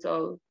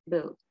hospital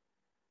bill.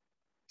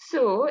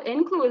 So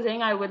in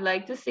closing, I would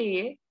like to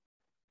say,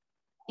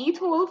 eat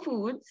whole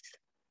foods,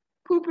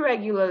 poop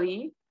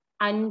regularly,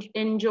 and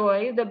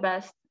enjoy the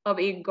best of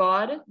a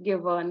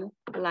God-given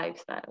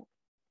lifestyle.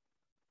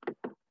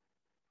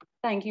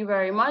 Thank you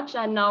very much.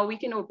 And now we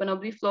can open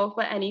up the floor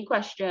for any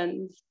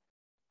questions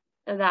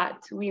that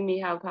we may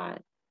have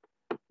had.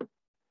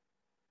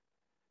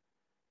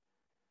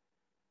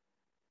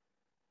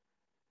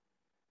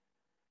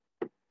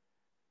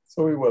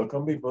 So we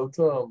welcome people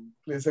to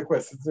place their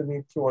questions in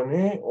the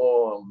Q&A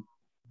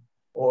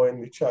or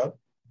in the chat,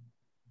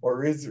 or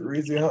raise your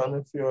hand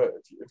if you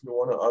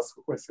want to ask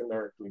a question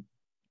directly.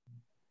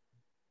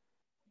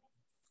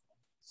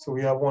 So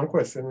we have one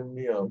question in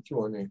the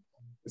Q&A.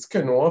 Is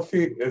quinoa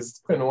fake? Is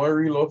quinoa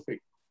real or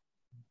fake?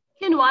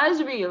 Quinoa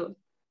is real.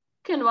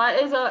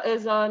 Quinoa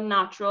is a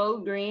natural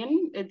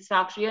grain. It's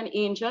actually an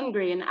ancient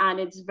grain, and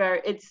it's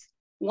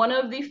one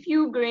of the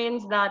few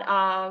grains that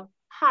are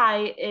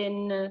high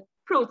in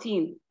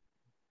protein.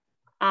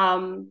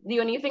 The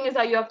only thing is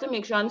that you have to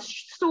make sure and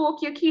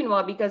soak your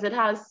quinoa because it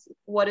has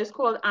what is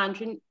called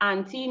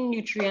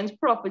anti-nutrient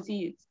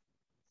properties.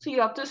 So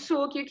you have to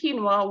soak your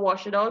quinoa,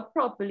 wash it out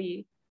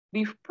properly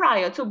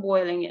prior to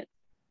boiling it.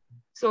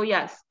 So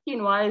yes,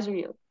 quinoa is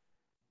real.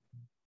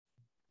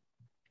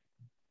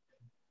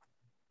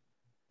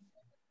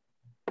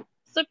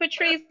 So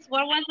Patrice,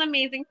 what was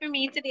amazing for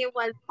me today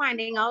was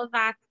finding out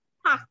that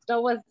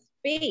pasta was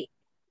fake.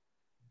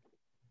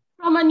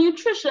 From a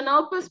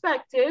nutritional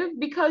perspective,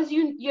 because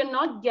you're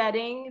not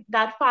getting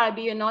that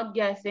fiber, you're not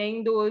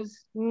getting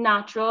those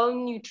natural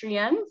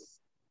nutrients,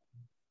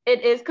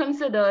 it is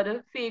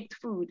considered fake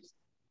food.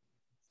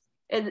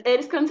 It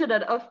is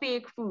considered a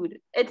fake food.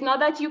 It's not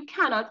that you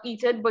cannot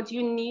eat it, but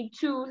you need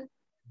to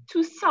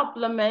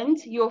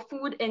supplement your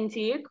food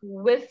intake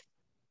with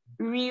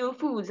real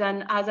foods.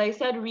 And as I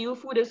said, real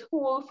food is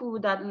whole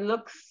food that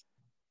looks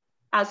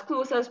as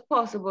close as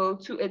possible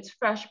to its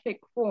fresh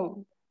pick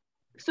form.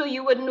 So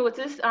you would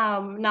notice,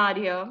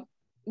 Nadia,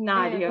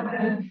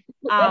 that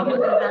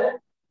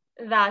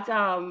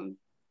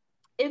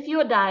if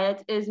your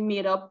diet is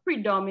made up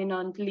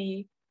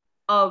predominantly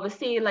of,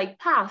 say, like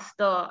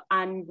pasta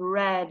and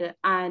bread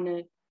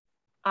and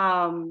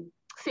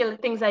say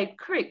things like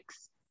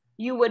cricks,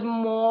 you would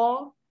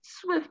more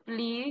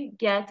swiftly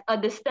get a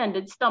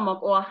distended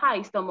stomach or a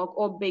high stomach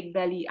or big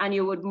belly, and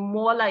you would be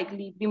more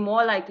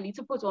likely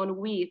to put on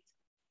weight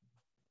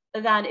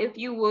than if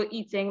you were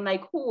eating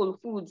like whole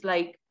foods.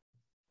 Like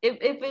if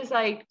it's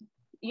like,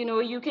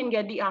 you can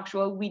get the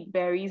actual wheat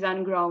berries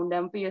and ground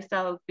them for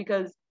yourself,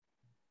 because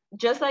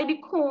just like the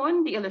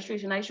corn, the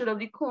illustration I showed of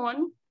the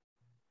corn,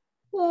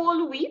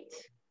 whole wheat,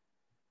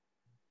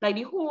 like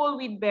the whole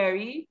wheat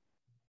berry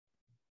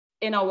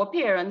in our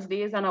parents'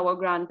 days and our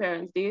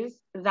grandparents' days,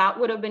 that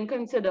would have been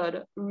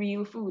considered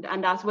real food.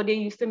 And that's what they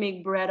used to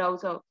make bread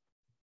out of.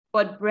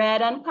 But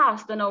bread and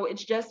pasta now,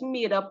 it's just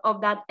made up of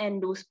that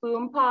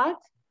endosperm part.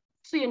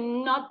 So you're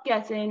not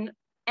getting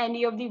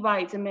any of the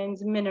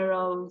vitamins,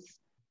 minerals,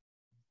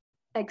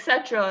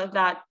 etc.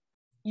 that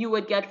you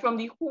would get from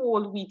the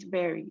whole wheat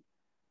berry.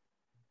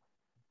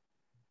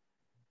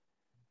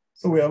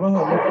 So we have a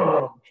hand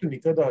from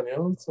Shanika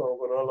Daniel, so I'm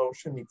going to allow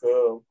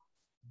Shanika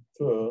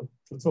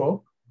to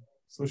talk.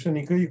 So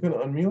Shanika, you can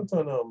unmute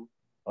and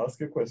ask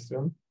a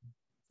question.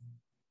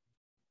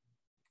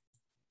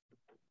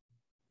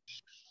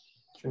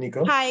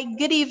 Shanika? Hi,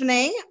 good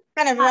evening.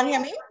 Can everyone hear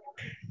me?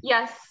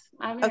 Yes,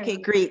 I'm here. Okay,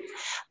 great.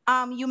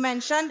 You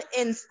mentioned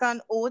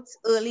instant oats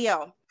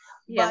earlier,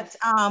 Yes.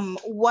 but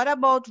what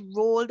about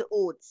rolled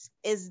oats?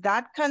 Is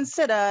that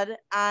considered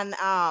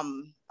a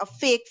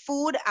fake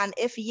food? And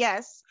if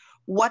yes,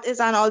 what is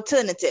an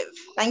alternative?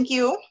 Thank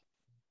you.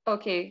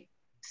 Okay,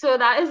 so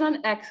that is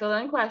an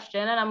excellent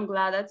question, and I'm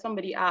glad that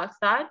somebody asked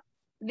that.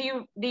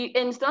 The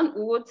instant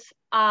oats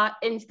are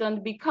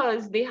instant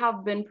because they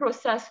have been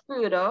processed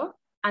further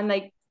and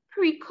like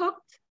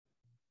pre-cooked.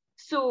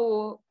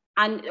 So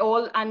and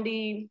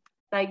the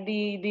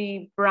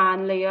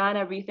bran layer and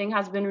everything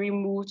has been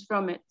removed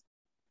from it.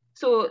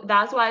 So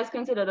that's why it's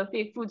considered a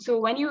fake food. So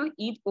when you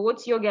eat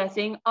oats, you're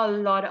getting a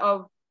lot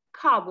of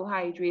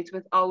carbohydrates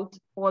without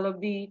all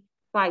of the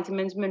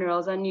vitamins,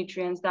 minerals, and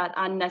nutrients that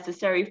are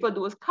necessary for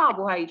those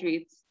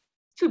carbohydrates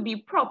to be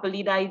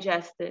properly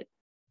digested.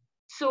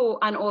 So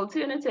an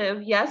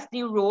alternative, yes,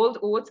 the rolled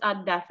oats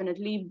are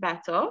definitely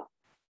better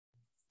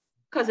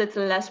because it's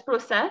less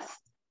processed,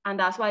 and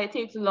that's why it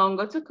takes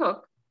longer to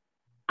cook.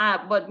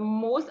 But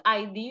most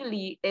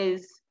ideally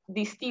is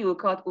the steel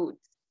cut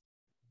oats.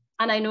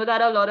 And I know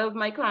that a lot of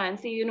my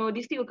clients say, you know,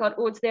 the steel cut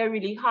oats, they're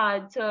really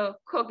hard to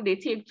cook. They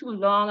take too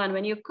long. And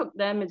when you cook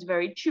them, it's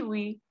very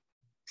chewy.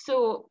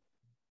 So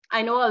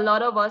I know a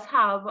lot of us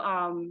have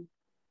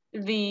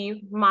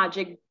the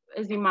magic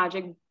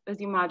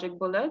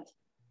bullet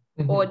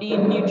or the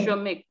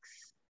Nutrimix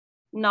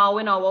now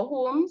in our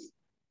homes.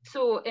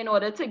 So in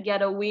order to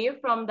get away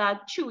from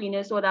that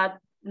chewiness or that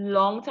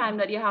long time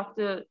that you have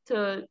to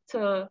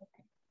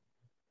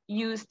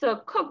use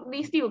to cook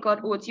the steel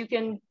cut oats, you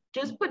can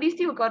just put the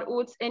steel cut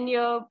oats in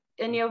your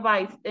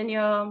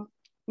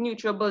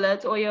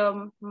NutriBullet or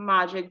your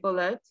Magic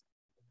Bullet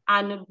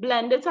and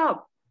blend it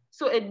up.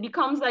 So it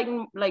becomes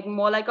like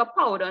more like a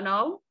powder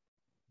now.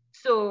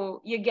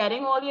 So you're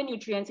getting all your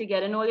nutrients, you're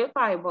getting all your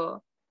fiber.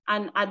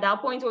 And at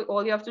that point,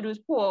 all you have to do is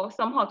pour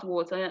some hot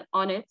water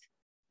on it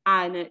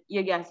and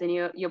you're getting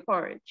your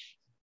porridge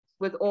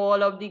with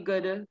all of the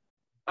good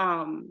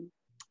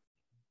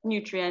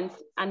nutrients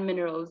and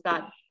minerals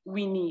that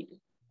we need.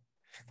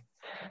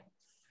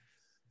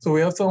 So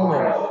we have some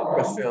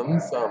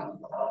questions.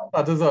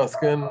 That is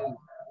asking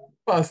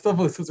pasta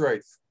versus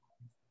rice.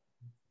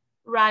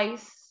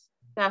 Rice,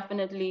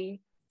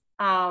 definitely.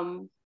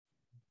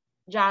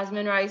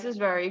 Jasmine rice is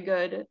very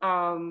good.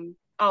 Our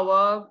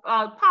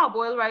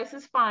parboiled rice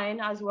is fine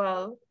as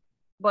well.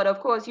 But of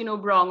course, you know,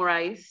 brown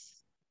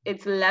rice,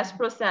 it's less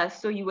processed,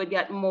 so you would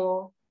get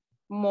more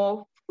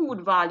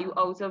food value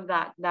out of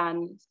that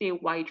than say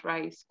white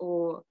rice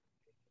or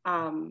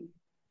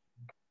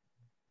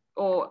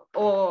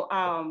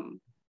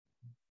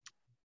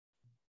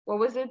what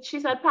was it? She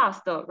said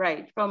pasta,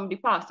 right? From the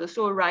pasta.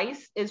 So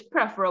rice is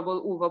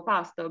preferable over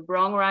pasta.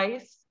 Brown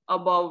rice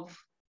above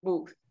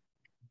both.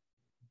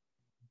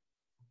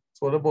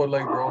 So what about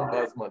like brown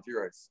basmati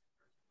rice?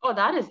 Oh,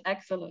 that is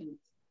excellent.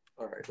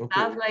 All right.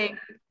 Okay.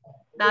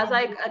 That's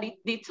like at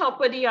the top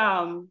of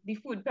the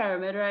food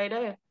pyramid right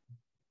there.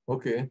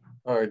 Okay.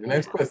 All right. The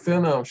next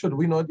question: should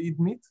we not eat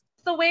meat?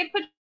 So wait,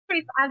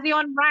 Patrice, as you're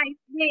on rice,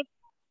 wait.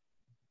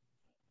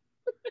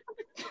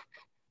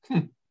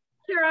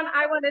 Kieran,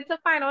 I wanted to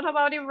find out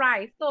about the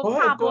rice. So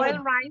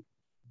parboiled rice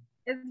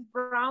is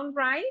brown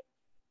rice?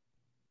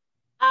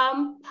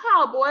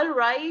 Parboiled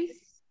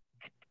rice,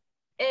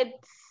 if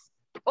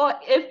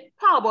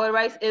parboiled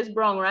rice is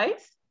brown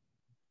rice?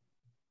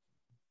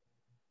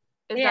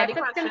 Is that the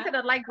question? It's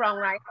considered like brown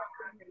rice.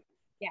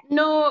 Yeah.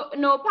 No,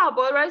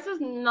 parboiled rice is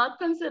not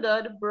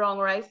considered brown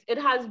rice.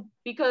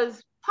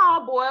 Because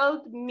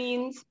parboiled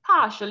means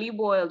partially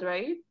boiled,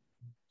 right?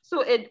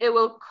 So it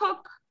will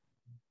cook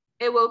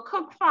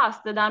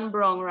faster than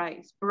brown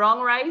rice.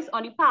 Brown rice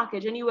on the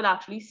packaging, you will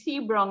actually see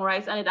brown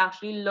rice and it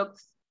actually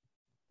looks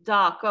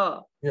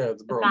darker. Yeah,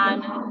 it's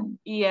brown.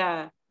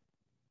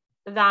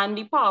 Than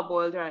the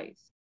parboiled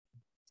rice.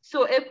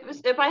 So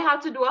if I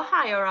had to do a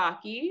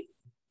hierarchy,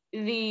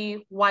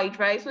 the white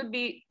rice would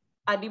be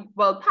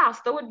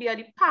pasta would be at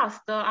the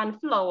pasta, and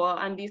flour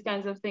and these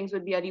kinds of things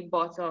would be at the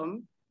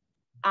bottom.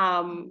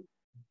 Brown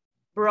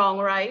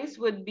rice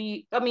would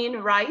be,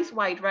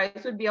 white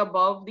rice would be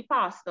above the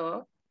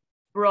pasta.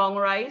 Brown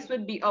rice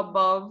would be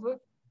above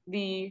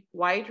the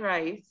white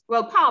rice.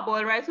 Well,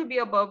 parboiled rice would be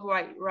above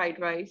white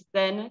rice,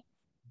 then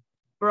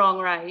brown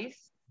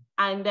rice.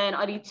 And then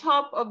at the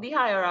top of the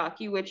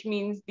hierarchy, which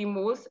means the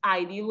most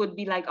ideal would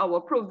be like our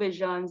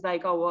provisions,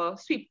 like our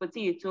sweet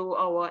potato,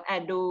 our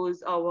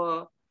eddos,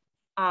 our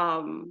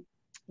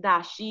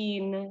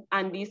dasheen,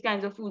 and these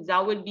kinds of foods.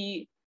 That would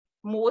be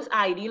most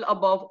ideal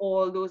above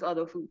all those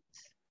other foods.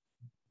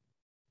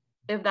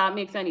 If that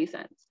makes any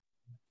sense.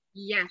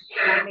 Yes,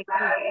 that makes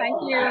sense.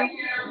 Thank you.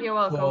 You're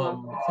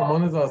welcome.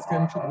 Someone is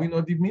asking, should we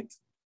not eat meat?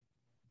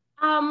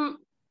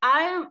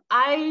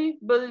 I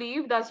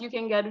believe that you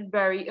can get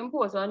very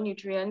important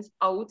nutrients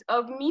out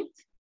of meat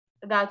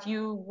that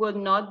you would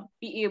not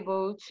be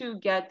able to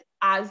get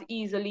as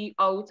easily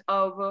out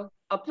of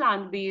a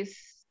plant-based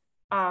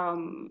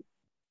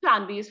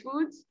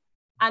foods.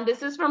 And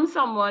this is from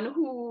someone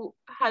who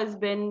was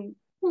vegan,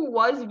 who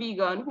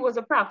was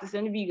a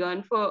practicing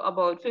vegan for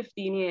about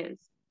 15 years.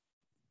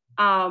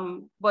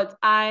 But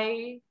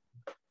I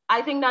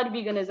think that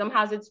veganism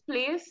has its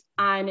place,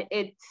 and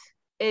it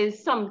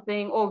is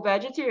something, or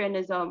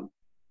vegetarianism.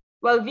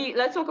 Well,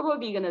 let's talk about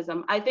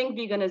veganism. I think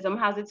veganism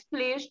has its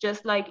place,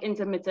 just like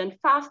intermittent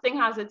fasting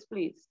has its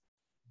place.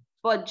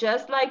 But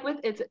just like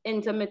with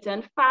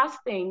intermittent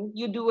fasting,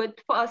 you do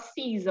it for a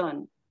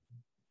season.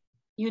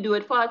 You do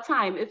it for a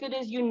time. If it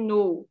is, you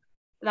know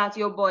that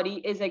your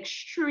body is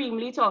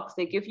extremely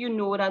toxic, if you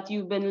know that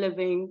you've been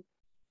living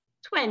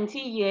 20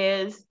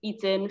 years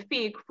eating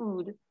fake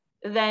food,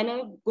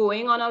 then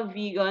going on a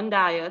vegan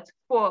diet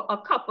for a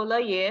couple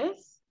of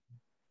years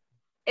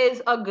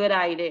is a good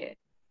idea,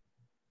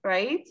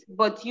 right?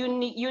 But you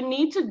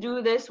need to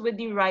do this with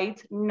the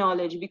right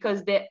knowledge,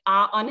 because there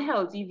are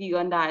unhealthy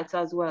vegan diets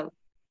as well.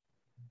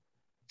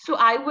 So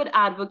I would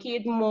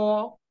advocate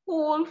more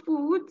whole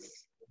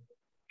foods,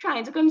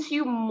 trying to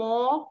consume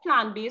more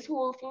plant-based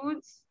whole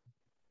foods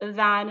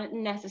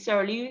than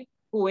necessarily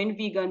going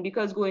vegan,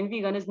 because going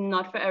vegan is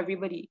not for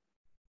everybody.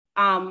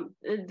 In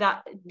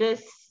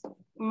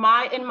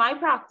my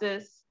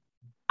practice,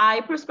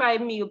 I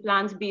prescribe meal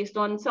plans based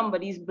on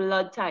somebody's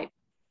blood type.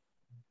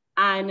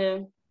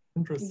 And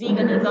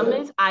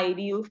veganism is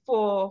ideal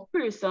for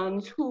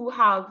persons who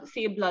have,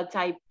 say, blood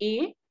type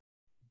A,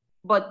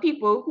 but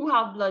people who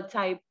have blood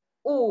type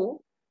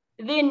O,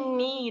 they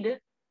need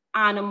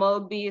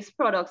animal-based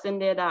products in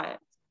their diet,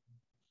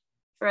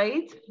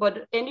 right?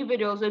 But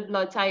individuals with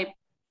blood type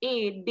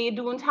A, they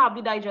don't have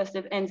the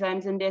digestive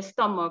enzymes in their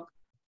stomach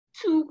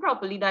to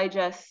properly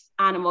digest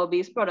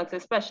animal-based products,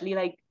 especially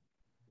like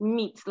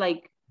meats,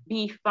 like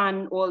beef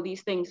and all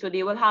these things. So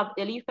they will have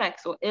ill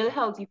effects or ill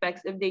health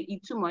effects if they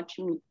eat too much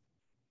meat.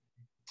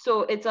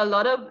 So it's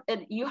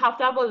you have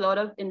to have a lot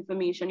of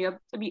information. You have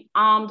to be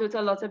armed with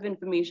a lot of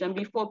information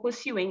before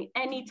pursuing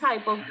any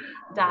type of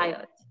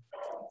diet.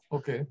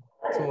 Okay,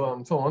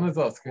 so someone is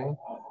asking,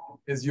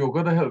 is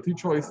yogurt a healthy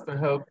choice to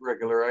help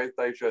regularize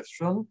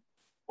digestion,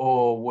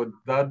 or would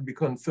that be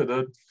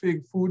considered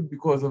fake food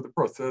because of the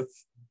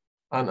process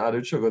and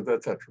added sugars,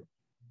 etc.?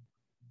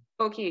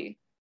 Okay,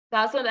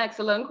 that's an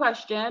excellent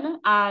question.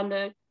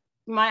 And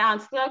my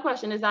answer to that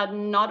question is that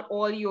not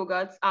all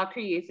yogurts are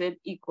created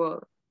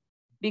equal,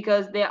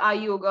 because there are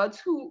yogurts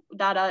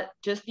that are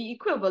just the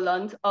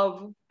equivalent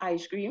of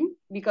ice cream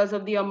because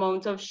of the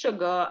amount of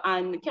sugar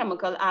and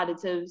chemical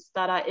additives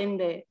that are in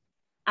there.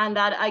 And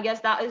that, I guess,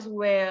 that is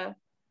where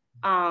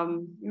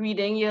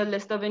reading your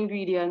list of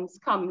ingredients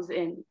comes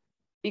in.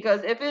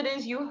 Because if it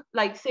is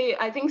say,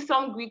 I think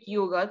some Greek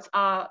yogurts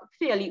are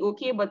fairly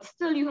okay, but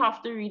still you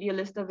have to read your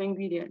list of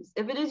ingredients.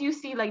 If it is, you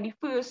see like the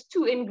first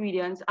two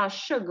ingredients are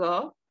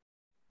sugar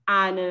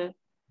and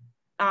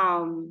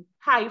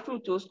high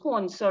fructose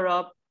corn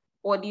syrup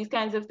or these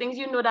kinds of things,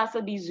 you know that's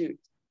a dessert.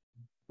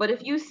 But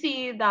if you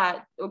see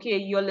that, okay,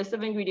 your list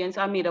of ingredients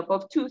are made up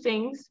of two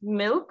things,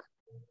 milk,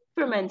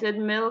 fermented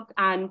milk,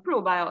 and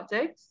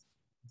probiotics,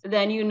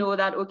 then you know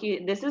that,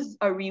 okay, this is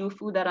a real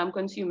food that I'm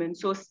consuming.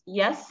 So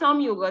yes, some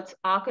yogurts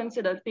are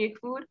considered fake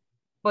food,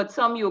 but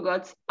some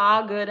yogurts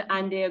are good,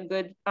 and they're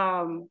good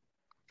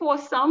for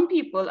some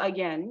people,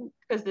 again,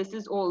 because this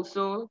is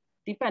also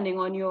depending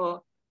on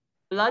your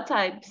blood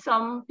type.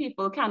 Some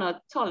people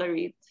cannot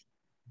tolerate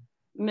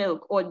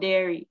milk or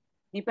dairy,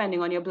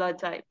 depending on your blood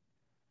type.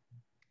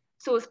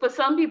 So for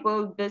some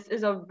people, this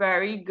is a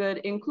very good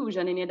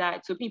inclusion in your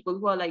diet. So people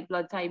who are like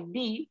blood type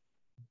B,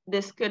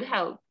 this could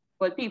help.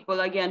 But people,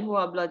 again, who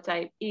are blood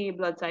type A,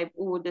 blood type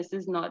O, this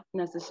is not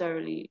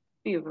necessarily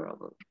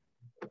favorable.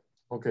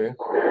 Okay.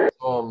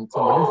 Somebody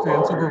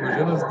saying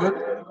supervision is good.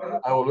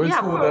 I always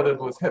heard that it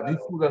was heavy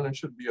food and it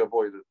should be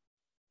avoided.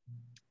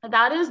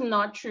 That is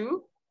not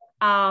true.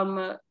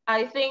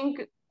 I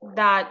think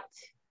that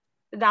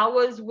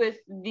was with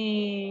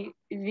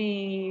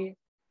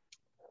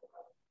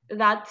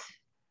that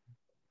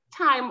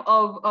time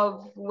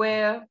of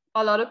where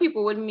a lot of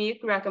people would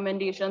make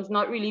recommendations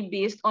not really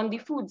based on the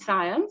food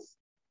science,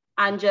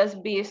 and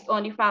just based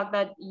on the fact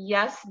that,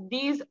 yes,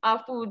 these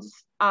are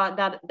foods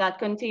that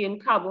contain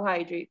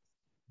carbohydrates,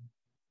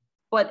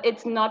 but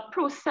it's not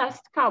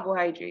processed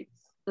carbohydrates,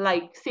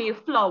 like, say,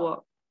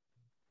 flour.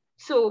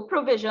 So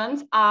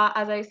provisions are,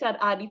 as I said,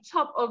 are the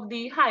top of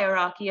the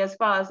hierarchy as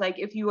far as, like,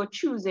 if you are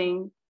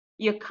choosing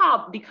the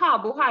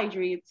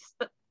carbohydrates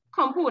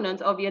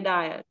component of your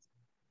diet.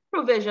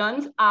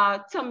 Provisions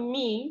are, to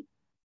me,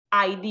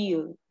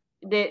 ideal.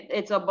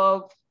 It's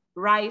above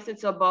rice,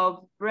 it's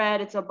above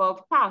bread, it's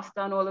above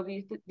pasta, and all of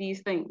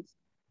these things.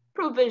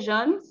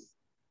 Provisions,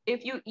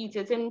 if you eat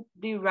it in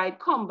the right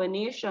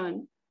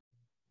combination,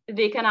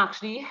 they can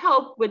actually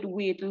help with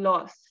weight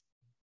loss.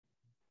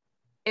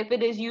 if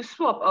it is you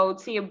swap out,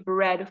 say,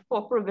 bread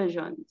for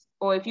provisions,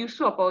 or if you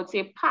swap out,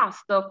 say,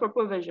 pasta for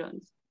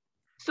provisions.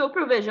 So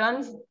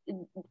provisions,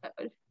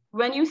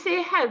 when you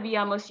say heavy,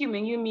 I'm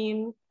assuming you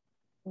mean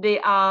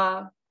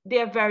they're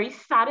very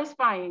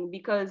satisfying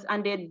because,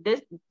 and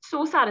they're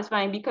so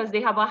satisfying because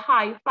they have a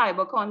high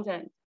fiber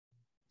content.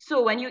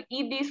 So when you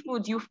eat these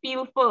foods, you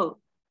feel full,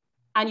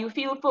 and you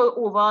feel full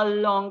over a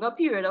longer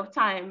period of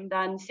time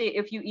than, say,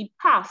 if you eat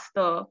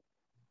pasta,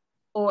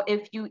 or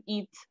if you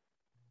eat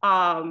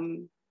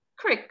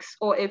cricks,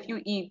 or if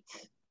you eat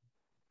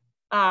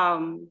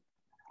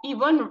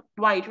even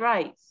white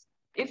rice.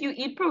 If you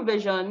eat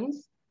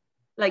provisions,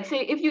 like say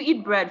if you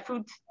eat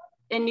breadfruit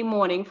in the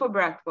morning for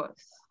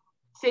breakfast,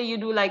 say you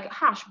do like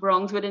hash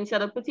browns, but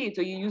instead of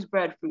potato, you use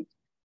breadfruit,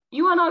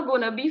 you are not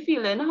gonna be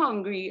feeling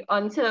hungry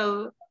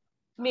until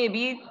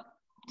maybe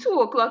 2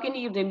 o'clock in the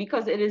evening,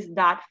 because it is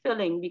that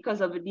filling, because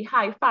of the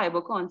high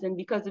fiber content,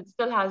 because it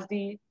still has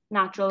the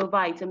natural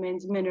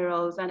vitamins,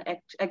 minerals, and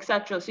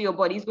etc. So your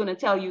body's gonna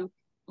tell you,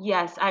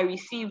 yes, I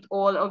received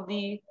all of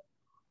the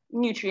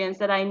nutrients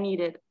that I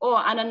needed. Oh,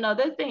 and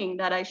another thing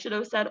that I should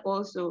have said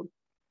also,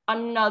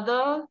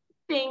 another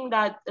thing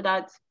that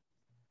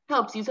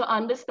helps you to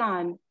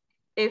understand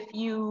if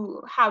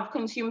you have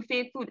consumed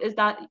fake food is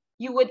that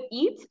you would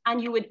eat,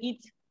 and you would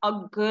eat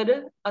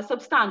a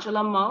substantial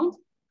amount,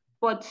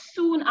 but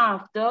soon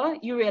after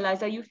you realize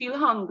that you feel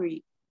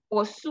hungry,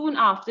 or soon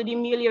after the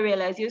meal you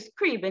realize you're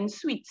craving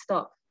sweet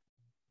stuff.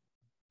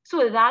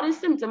 So that is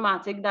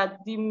symptomatic that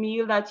the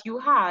meal that you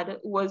had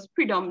was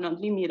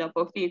predominantly made up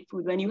of fake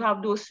food. When you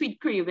have those sweet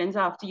cravings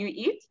after you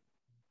eat,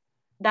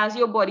 that's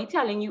your body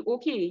telling you,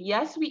 okay,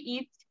 yes, we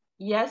eat,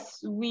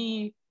 yes,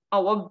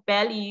 our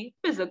belly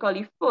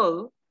physically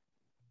full,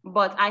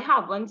 but I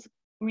haven't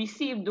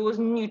received those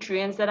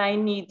nutrients that I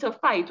need to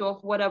fight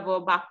off whatever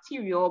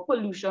bacteria or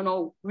pollution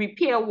or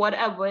repair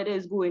whatever it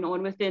is going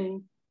on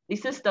within the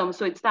system.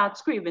 So it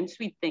starts craving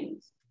sweet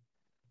things.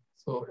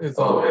 So is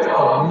powdered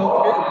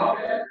milk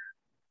fake?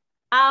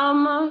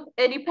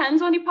 It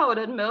depends on the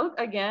powdered milk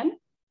again,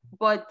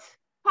 but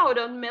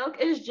powdered milk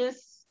is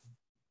just,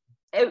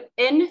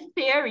 in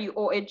theory,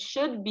 or it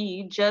should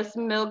be just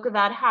milk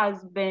that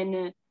has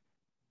been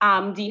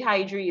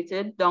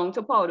dehydrated down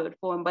to powdered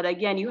form. But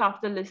again, you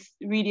have to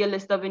read your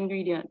list of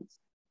ingredients.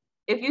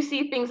 If you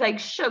see things like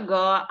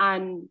sugar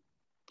and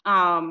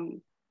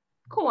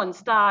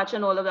cornstarch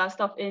and all of that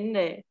stuff in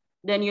there,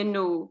 then you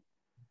know,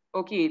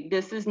 okay,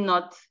 this is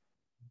not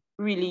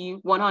really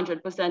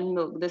 100%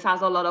 milk. This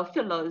has a lot of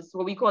fillers,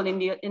 what we call in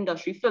the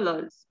industry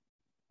fillers,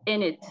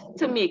 in it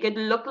to make it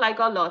look like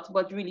a lot,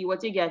 but really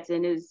what you're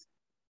getting is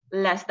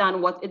less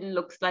than what it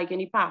looks like in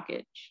the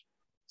package.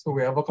 So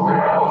we have a couple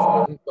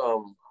of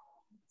questions.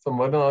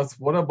 Someone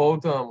asked, what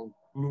about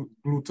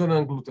gluten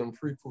and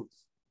gluten-free foods?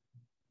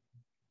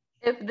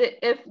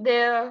 If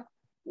they're,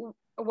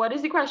 what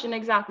is the question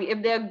exactly?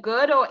 If they're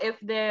good, or if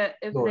they're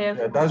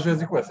yeah, that's just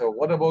the question.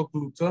 What about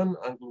gluten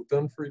and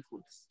gluten-free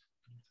foods?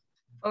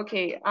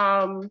 Okay,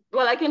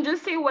 well, I can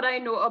just say what I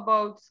know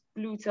about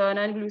gluten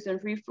and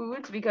gluten-free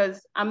foods,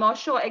 because I'm not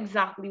sure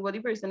exactly what the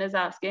person is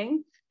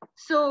asking.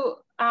 So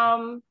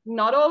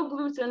not all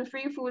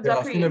gluten-free foods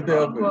are created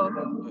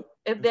equal.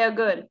 If they're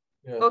good.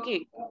 Yeah.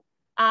 Okay.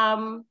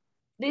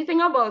 The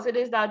thing about it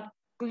is that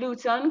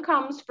gluten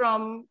comes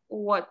from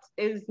what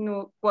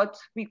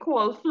we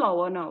call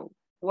flour now.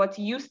 What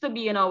used to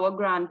be in our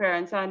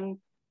grandparents and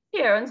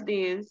parents'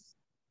 days,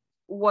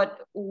 what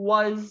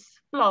was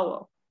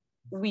flour.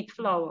 Wheat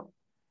flour.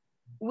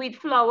 Wheat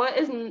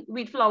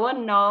flour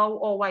now,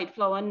 or white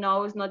flour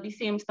now, is not the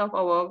same stuff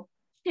our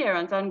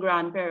parents and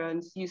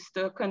grandparents used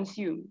to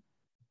consume.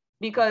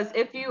 Because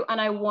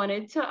I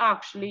wanted to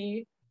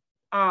actually,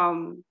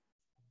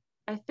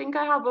 I think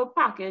I have a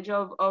package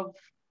of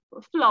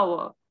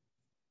flour.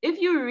 If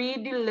you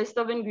read the list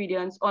of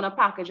ingredients on a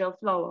package of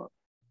flour,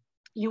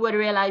 you would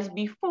realize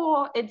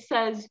before it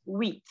says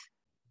wheat,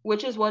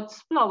 which is what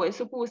flour is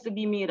supposed to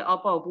be made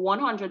up of.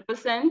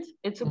 100%,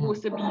 it's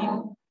supposed to be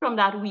from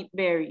that wheat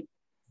berry.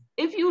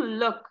 If you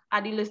look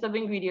at the list of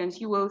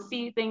ingredients, you will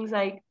see things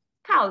like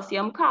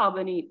calcium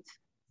carbonate.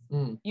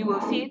 You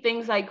will see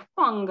things like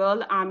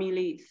fungal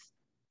amylase.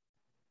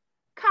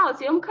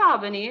 Calcium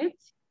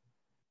carbonate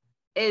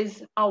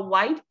is a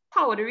white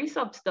powdery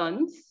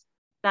substance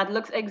that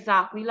looks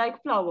exactly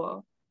like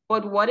flour,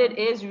 but what it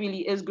is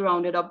really is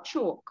grounded up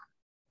chalk,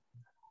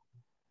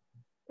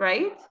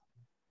 right?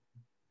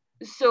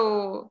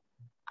 So,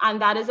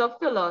 and that is a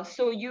filler.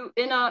 So you,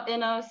 in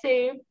a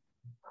say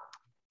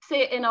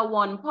in a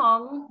 1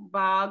 pound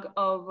bag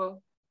of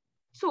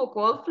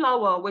so-called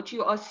flour, which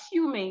you're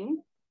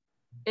assuming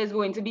is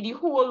going to be the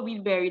whole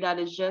wheat berry that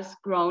is just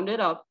grounded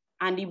up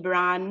and the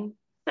bran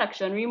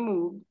section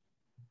removed,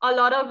 a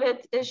lot of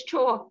it is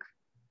chalk,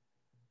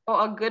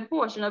 or a good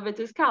portion of it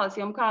is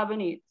calcium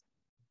carbonate.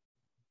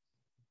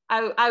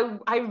 I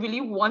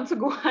really want to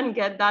go and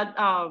get that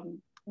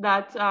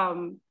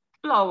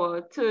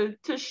flour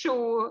to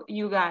show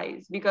you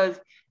guys, because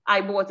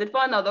I bought it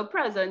for another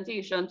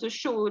presentation to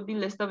show the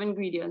list of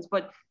ingredients.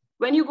 But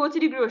when you go to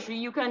the grocery,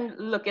 you can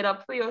look it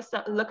up for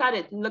yourself, look at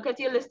it, look at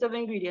your list of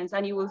ingredients,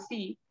 and you will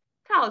see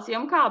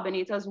calcium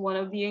carbonate as one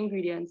of the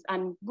ingredients.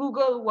 And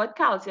Google what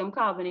calcium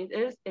carbonate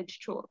is, it's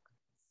chalk.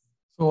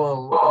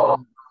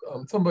 So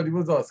somebody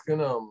was asking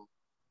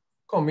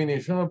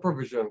combination of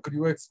provision. Could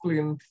you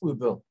explain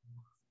further?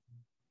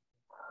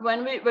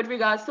 With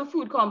regards to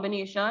food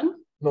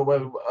combination? No,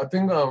 well, I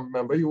think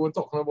remember you were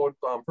talking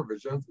about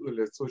provisions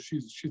earlier. So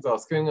she's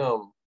asking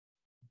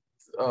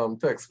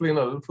to explain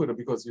a little further,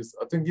 because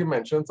I think you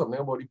mentioned something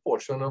about the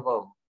portion of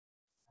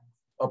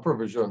a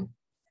provision.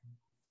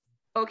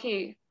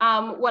 Okay.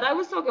 What I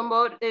was talking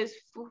about is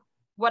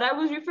what I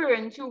was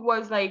referring to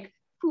was like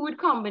food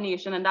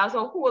combination, and that's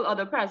a whole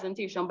other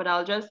presentation, but I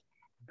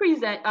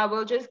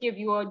will just give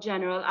you a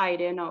general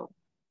idea now.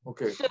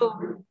 Okay.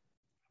 So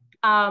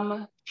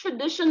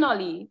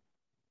traditionally,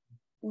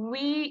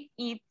 we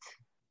eat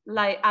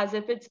like as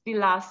if it's the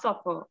Last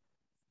Supper,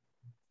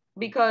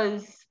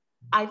 because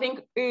I think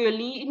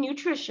early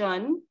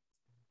nutrition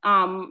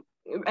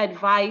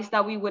advice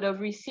that we would have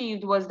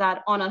received was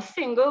that on a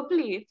single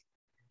plate,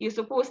 you're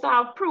supposed to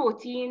have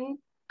protein,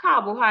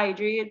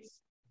 carbohydrates,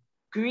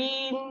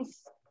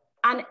 greens,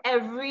 and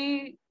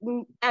every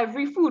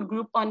food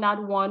group on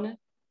that one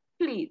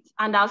plate.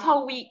 And that's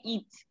how we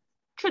eat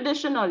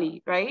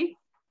traditionally, right?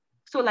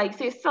 So like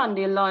say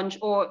Sunday lunch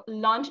or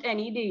lunch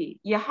any day,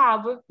 you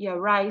have your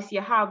rice,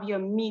 you have your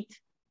meat,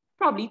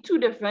 probably 2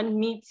 different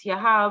meats, you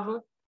have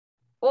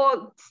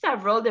or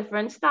several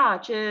different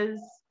starches.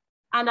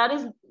 And that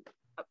is,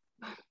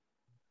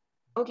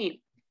 okay.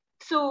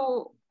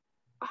 So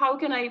how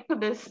can I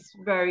put this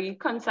very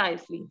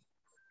concisely?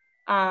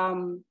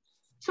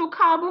 So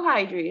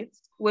carbohydrates,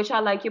 which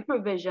are like your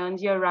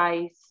provisions, your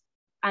rice,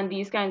 and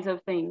these kinds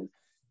of things,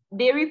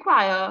 they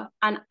require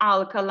an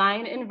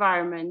alkaline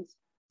environment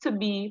to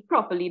be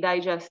properly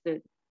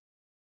digested.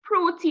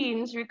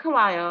 Proteins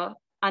require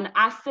an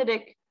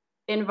acidic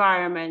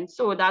environment,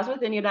 so that's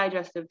within your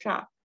digestive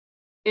tract,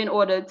 in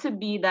order to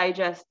be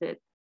digested,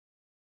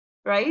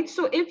 right?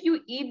 So if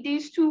you eat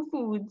these 2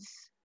 foods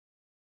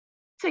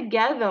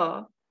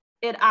together,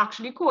 it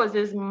actually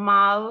causes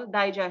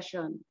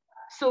maldigestion.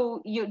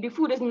 So the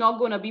food is not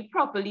going to be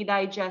properly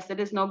digested,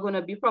 it's not going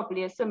to be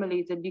properly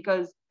assimilated,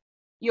 because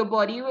your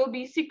body will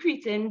be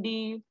secreting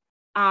the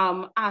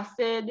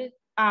acid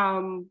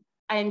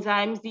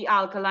enzymes, the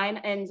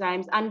alkaline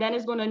enzymes, and then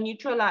it's going to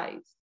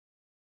neutralize,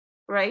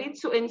 right?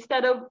 So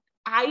instead of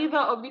either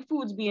of the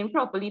foods being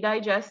properly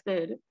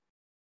digested,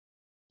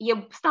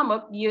 your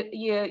stomach,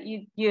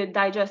 your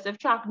digestive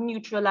tract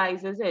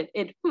neutralizes it.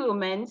 It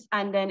ferments,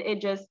 and then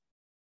it just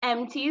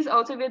empties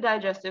out of your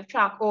digestive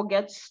tract or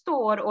gets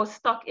stored or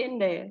stuck in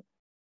there.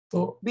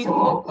 So I'm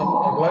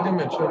glad you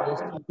mentioned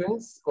those 2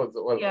 things,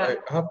 because Yeah.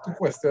 I have 2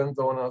 questions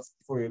I want to ask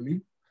before you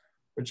leave,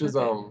 which is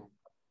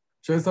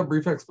just a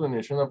brief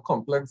explanation of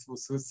complex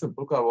versus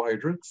simple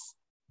carbohydrates,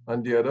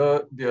 and the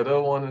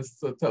other one is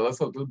to tell us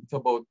a little bit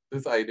about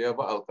this idea of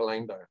an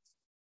alkaline diet.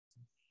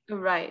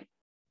 Right.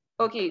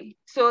 Okay,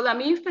 so let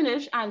me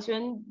finish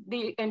answering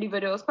the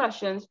individual's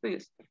questions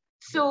first.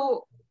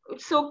 So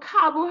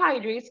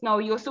carbohydrates, now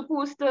you're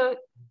supposed to,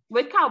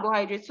 with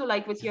carbohydrates, so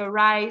like with your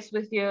rice,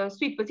 with your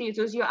sweet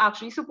potatoes, you're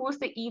actually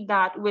supposed to eat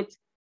that with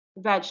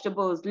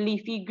vegetables,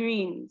 leafy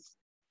greens,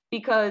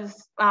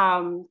 because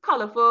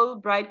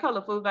bright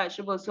colorful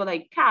vegetables, so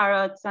like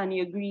carrots and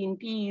your green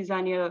peas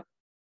and your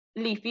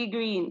leafy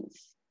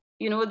greens,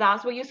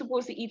 that's what you're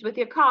supposed to eat with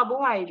your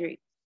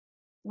carbohydrates.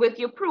 With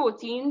your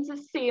proteins, the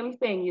same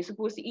thing. You're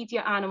supposed to eat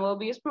your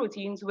animal-based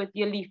proteins with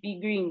your leafy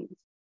greens,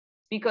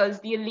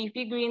 because your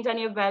leafy greens and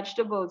your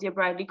vegetables, your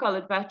brightly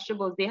colored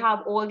vegetables, they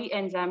have all the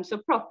enzymes to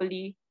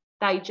properly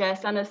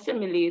digest and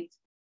assimilate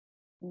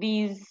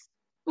these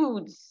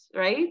foods,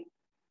 right?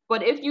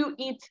 But if you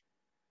eat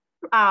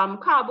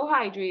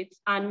carbohydrates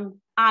and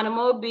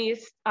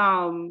animal-based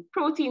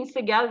proteins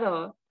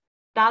together,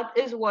 that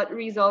is what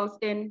results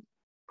in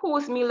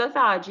post-meal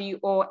lethargy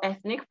or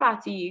ethnic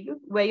fatigue,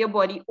 where your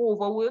body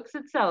overworks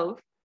itself,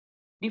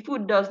 the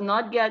food does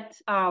not get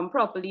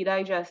properly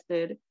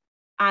digested,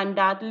 and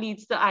that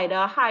leads to either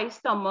a high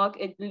stomach,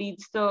 it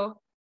leads to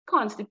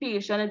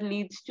constipation, it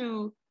leads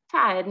to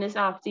tiredness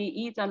after you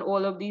eat, and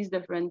all of these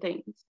different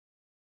things.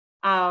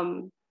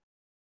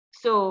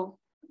 So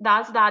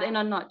that's that in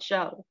a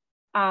nutshell.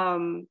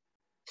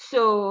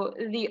 So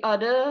the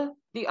other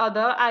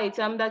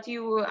item that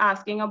you were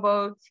asking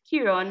about,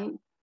 Kieran,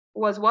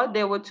 was what?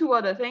 There were 2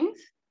 other things?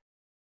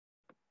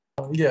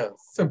 Yeah,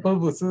 simple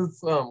versus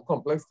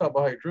complex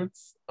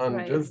carbohydrates, and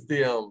right. Just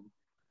tell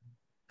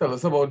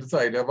us about this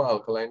idea of an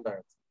alkaline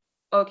diet.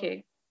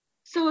 Okay,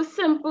 so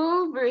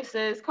simple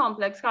versus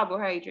complex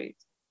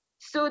carbohydrates.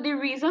 So the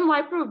reason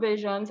why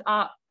provisions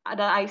that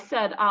I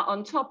said are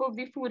on top of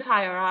the food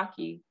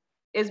hierarchy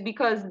is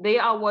because they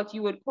are what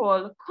you would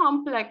call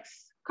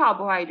complex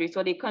carbohydrates,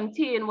 or they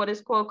contain what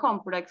is called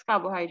complex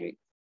carbohydrates.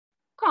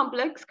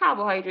 Complex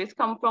carbohydrates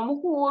come from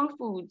whole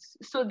foods,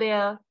 so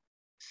they're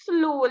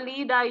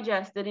slowly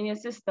digested in your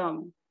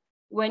system.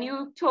 When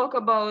you talk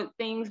about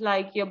things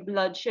like your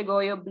blood sugar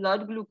or your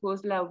blood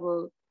glucose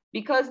level,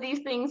 because these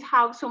things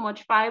have so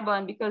much fiber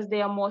and because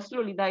they are more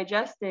slowly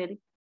digested,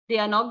 they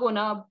are not going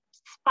to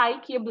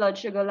spike your blood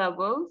sugar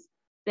levels.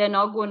 They're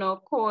not going to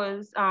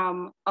cause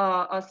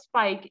a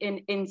spike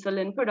in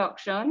insulin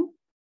production.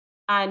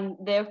 And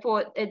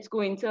therefore, it's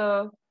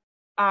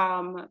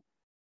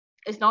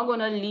not going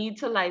to lead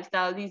to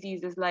lifestyle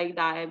diseases like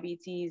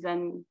diabetes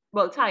and,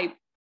 well, type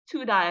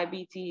 2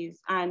 diabetes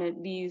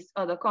and these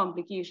other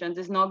complications.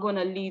 It's not going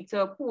to lead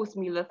to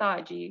post-meal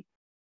lethargy.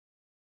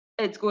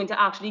 It's going to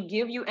actually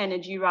give you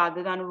energy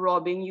rather than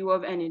robbing you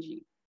of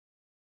energy.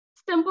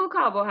 Simple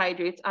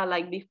carbohydrates are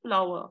like the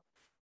flour,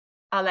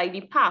 are like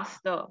the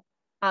pasta,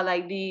 are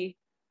like the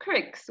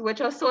cricks, which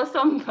I saw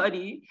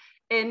somebody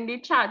in the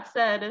chat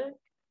said,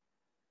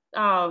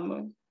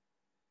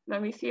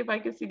 let me see if I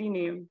can see the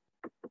name.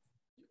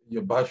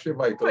 Your battery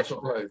vital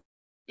supplies.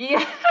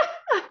 Yeah.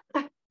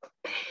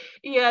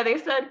 Yeah, they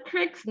said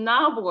cricks,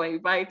 nah boy,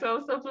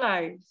 vital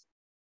supplies.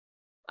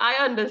 I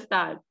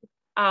understand.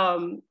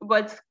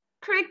 But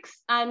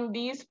cricks and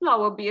these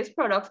flour-based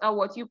products are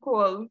what you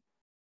call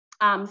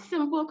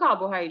simple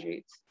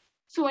carbohydrates.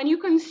 So when you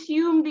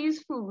consume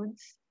these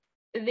foods,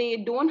 they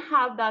don't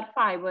have that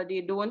fiber,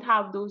 they don't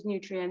have those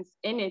nutrients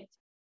in it.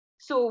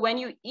 So when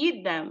you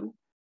eat them,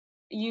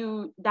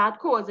 that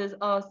causes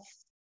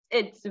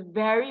it's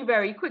very,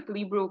 very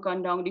quickly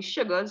broken down. The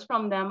sugars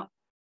from them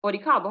or the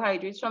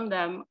carbohydrates from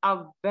them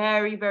are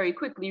very, very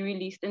quickly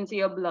released into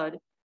your blood.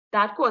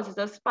 That causes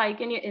a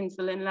spike in your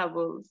insulin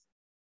levels.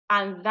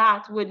 And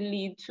that would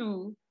lead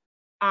to,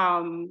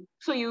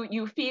 so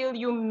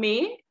you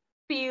may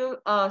feel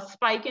a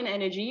spike in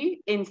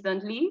energy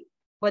instantly,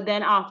 but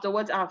then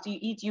afterwards, after you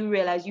eat, you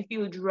realize you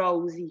feel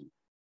drowsy.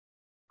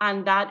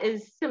 And that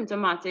is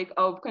symptomatic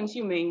of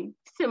consuming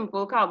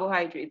simple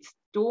carbohydrates.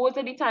 Those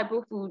are the type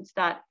of foods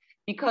that,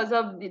 because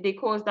they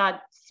cause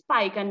that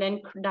spike and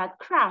then that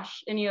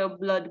crash in your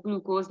blood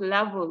glucose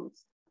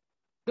levels.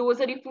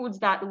 Those are the foods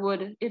that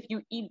would, if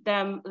you eat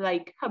them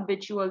like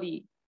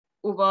habitually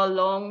over a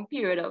long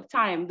period of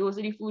time, those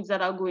are the foods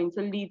that are going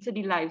to lead to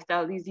the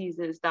lifestyle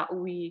diseases that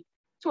we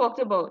talked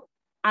about.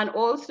 And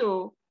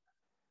also,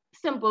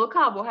 simple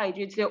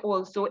carbohydrates, they're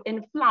also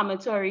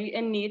inflammatory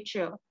in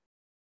nature.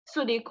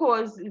 So they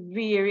cause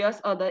various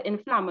other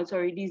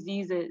inflammatory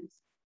diseases.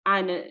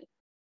 And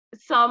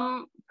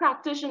some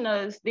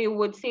practitioners, they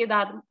would say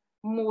that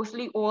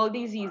mostly all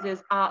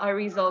diseases are a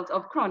result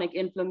of chronic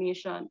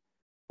inflammation,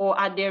 or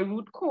at their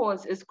root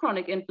cause is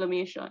chronic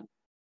inflammation.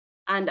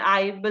 And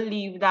I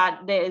believe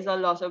that there is a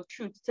lot of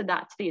truth to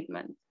that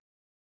statement.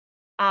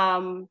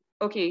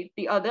 Okay,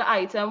 the other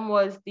item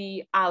was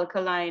the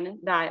alkaline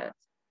diet.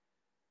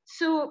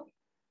 So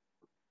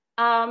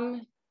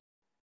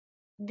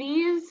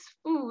these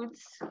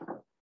foods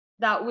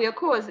that we're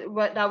caused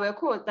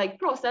like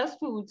processed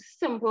foods,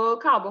 simple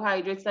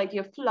carbohydrates like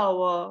your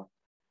flour,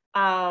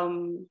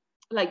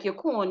 like your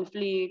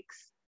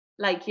cornflakes,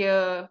 like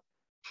your,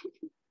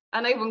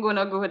 I'm not even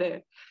gonna go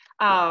there.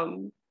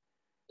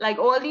 Like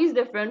all these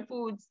different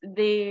foods,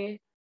 they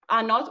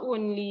are not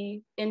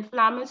only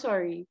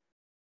inflammatory,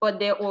 but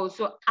they're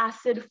also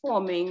acid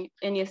forming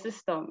in your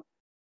system,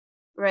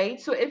 right?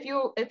 So if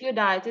your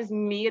diet is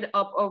made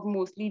up of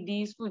mostly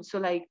these foods, so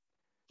like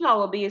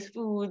flour-based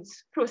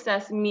foods,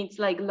 processed meats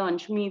like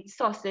lunch meat,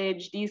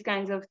 sausage, these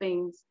kinds of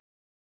things,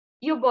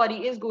 your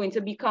body is going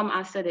to become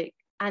acidic.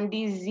 And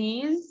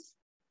disease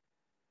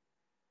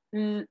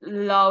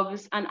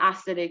loves an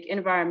acidic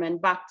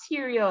environment.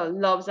 Bacteria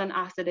loves an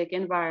acidic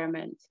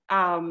environment.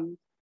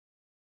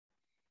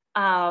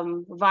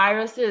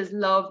 Viruses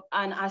love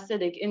an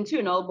acidic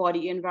internal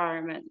body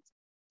environment.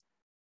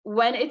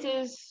 When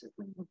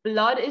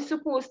blood is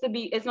supposed to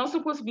be, it's not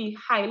supposed to be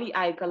highly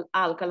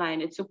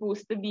alkaline. It's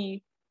supposed to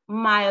be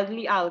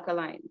mildly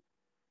alkaline,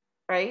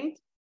 right?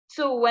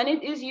 So when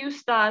you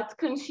start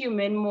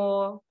consuming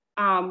more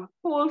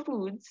whole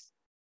foods,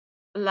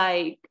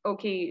 like,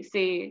 okay,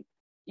 say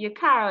your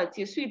carrots,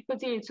 your sweet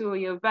potato,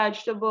 your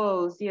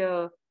vegetables,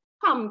 your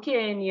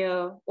pumpkin,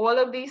 all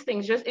of these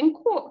things, just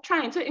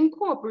trying to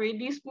incorporate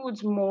these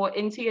foods more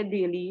into your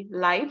daily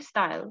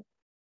lifestyle.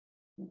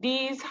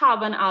 These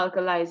have an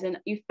alkalizing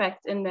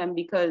effect in them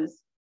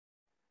because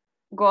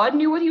God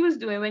knew what he was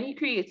doing when he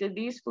created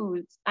these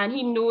foods, and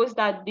he knows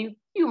that the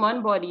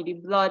human body, the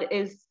blood,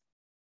 is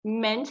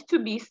meant to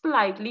be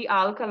slightly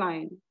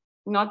alkaline,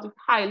 not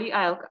highly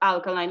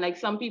alkaline, like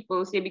some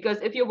people say, because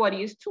if your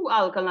body is too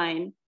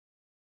alkaline,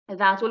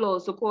 that will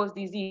also cause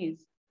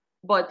disease.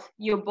 But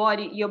your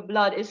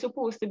blood is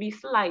supposed to be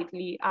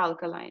slightly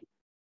alkaline.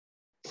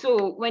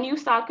 So when you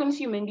start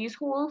consuming these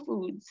whole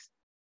foods,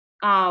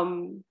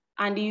 and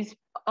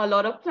a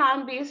lot of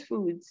plant-based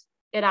foods,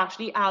 it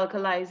actually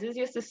alkalizes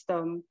your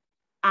system,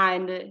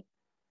 and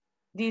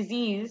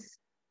disease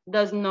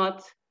does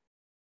not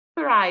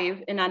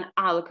thrive in an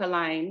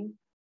alkaline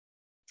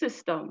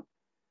system.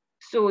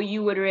 So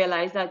you would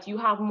realize that you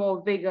have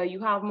more vigor,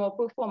 you have more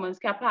performance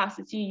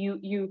capacity,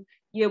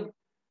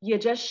 you're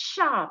just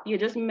sharp, you're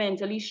just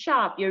mentally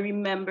sharp, you're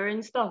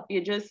remembering stuff,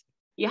 you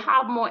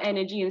have more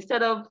energy.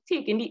 Instead of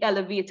taking the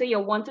elevator, you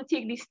want to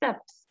take the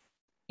steps.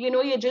 you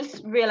know, you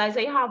just realize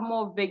that you have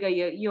more vigor,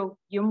 your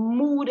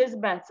mood is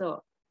better.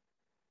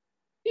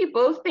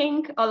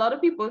 A lot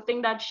of people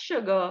think that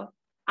sugar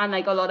and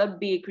like a lot of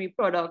bakery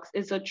products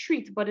is a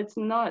treat, but it's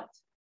not.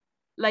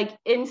 Like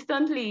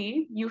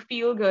instantly you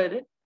feel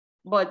good,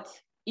 but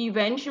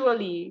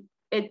eventually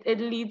it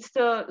leads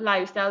to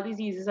lifestyle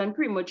diseases and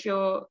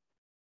premature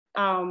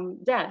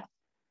death.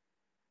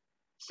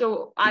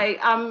 So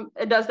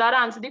does that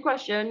answer the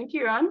question,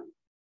 Kieran?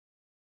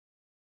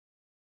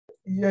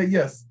 Yeah,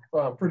 yes,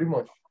 pretty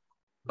much.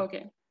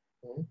 Okay.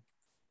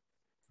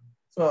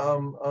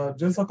 So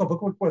just a couple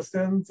quick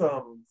questions.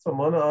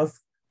 Someone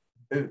asked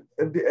if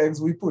the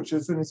eggs we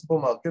purchase in the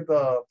supermarket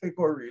are fake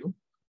or real.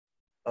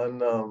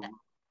 And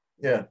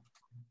yeah.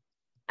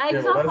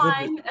 Eggs are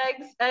fine.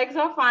 Eggs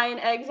are fine.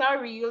 Eggs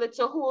are real. It's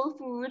a whole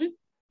food.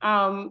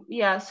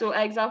 Yeah, so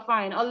eggs are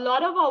fine. A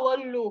lot of our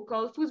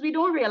local foods, we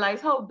don't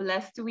realize how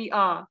blessed we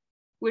are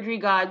with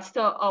regards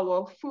to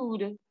our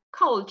food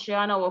culture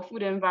and our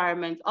food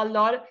environment.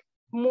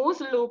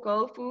 Most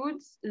local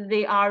foods,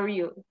 they are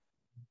real.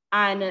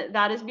 And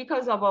that is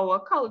because of our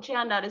culture,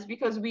 and that is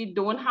because we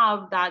don't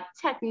have that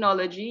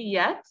technology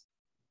yet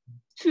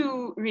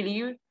to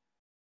really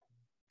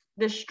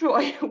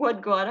destroy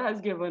what God has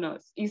given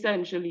us,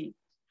 essentially.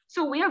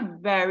 So we are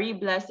very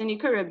blessed in the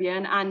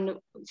Caribbean and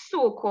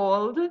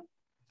so-called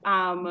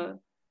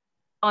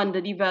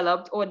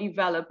underdeveloped or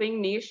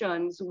developing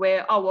nations,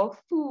 where our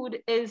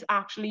food is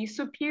actually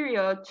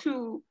superior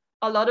to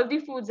a lot of the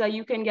foods that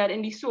you can get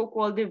in the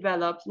so-called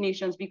developed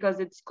nations, because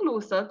it's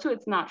closer to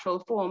its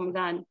natural form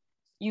than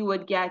you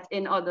would get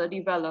in other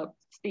developed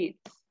states.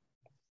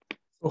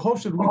 So how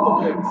should we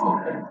cook eggs?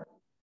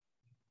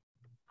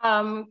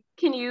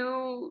 Can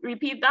you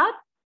repeat that?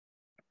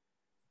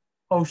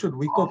 How should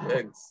we cook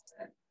eggs?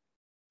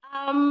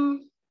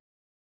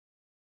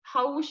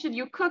 How should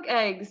you cook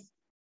eggs?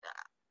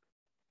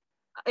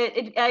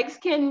 Eggs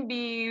can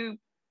be,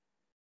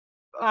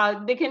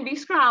 they can be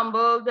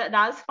scrambled,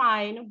 that's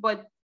fine,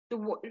 but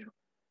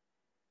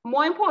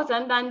more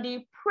important than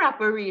the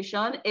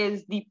preparation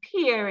is the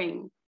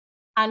pairing.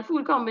 And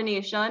food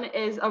combination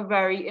is a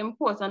very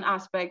important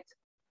aspect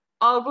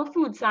of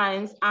food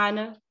science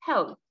and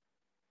health.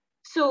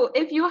 So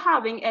if you're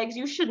having eggs,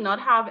 you should not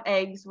have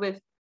eggs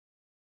with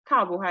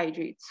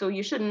carbohydrates. So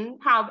you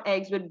shouldn't have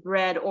eggs with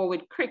bread or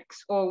with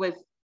cricks or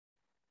with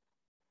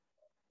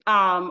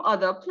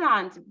other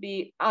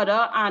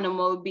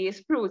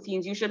animal-based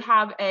proteins. You should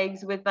have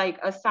eggs with like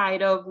a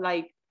side of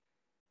like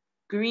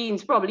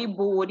greens, probably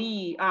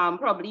bodi,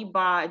 probably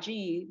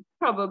bhaji,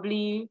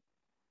 probably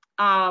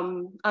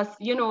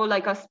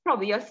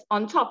probably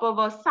on top of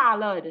a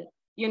salad,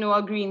 you know,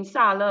 a green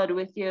salad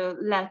with your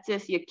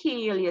lettuce, your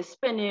kale, your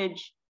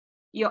spinach,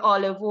 your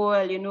olive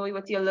oil, you know,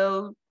 with your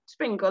little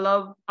sprinkle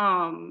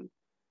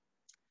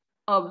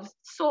of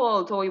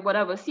salt or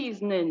whatever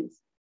seasonings.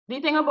 The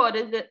thing about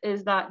it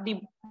is that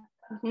the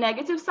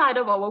negative side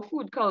of our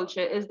food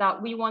culture is that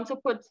we want to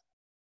put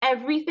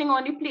everything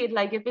on the plate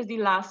like if it's the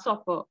last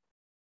supper.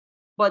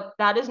 But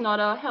that is not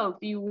a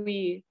healthy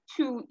way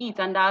to eat.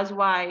 And that's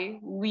why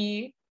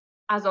we,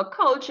 as a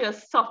culture,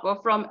 suffer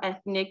from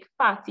ethnic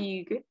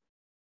fatigue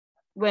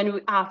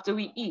after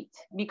we eat,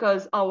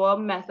 because our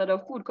method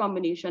of food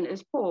combination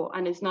is poor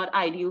and it's not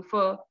ideal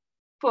for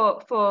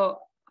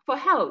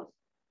health.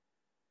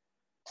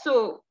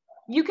 So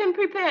you can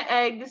prepare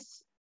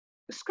eggs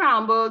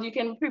scrambled, you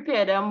can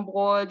prepare them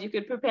boiled, you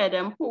could prepare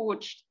them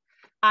poached.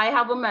 I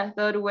have a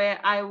method where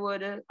I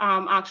would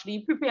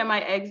actually prepare my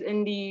eggs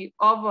in the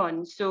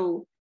oven.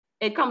 So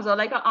it comes out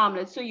like an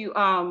omelet. So you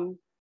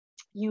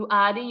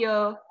add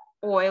your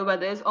oil,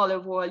 whether it's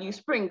olive oil, you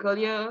sprinkle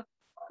your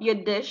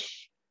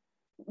dish,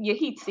 your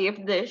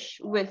heat-safe dish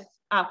with,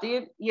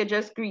 after you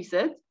just grease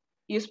it,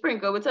 you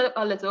sprinkle with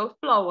a little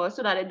flour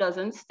so that it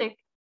doesn't stick.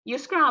 You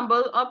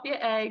scramble up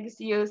your eggs,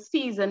 you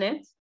season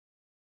it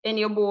in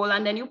your bowl,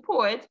 and then you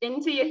pour it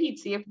into your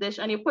heat-safe dish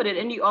and you put it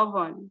in the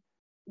oven.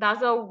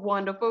 That's a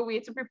wonderful way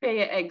to prepare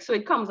your eggs. So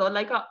it comes out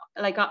like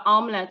an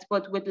omelet,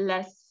 but with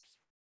less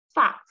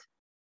fat.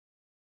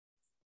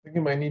 I think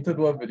you might need to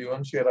do a video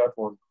and share that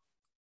one.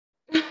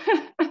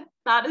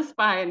 That is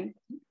fine.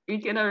 We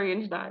can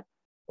arrange that.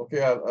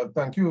 Okay,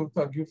 thank you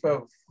for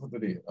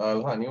today.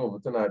 I'll hand you over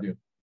to Nadia.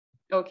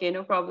 Okay,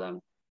 no problem.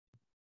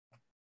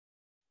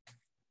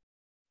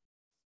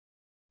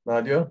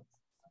 Nadia?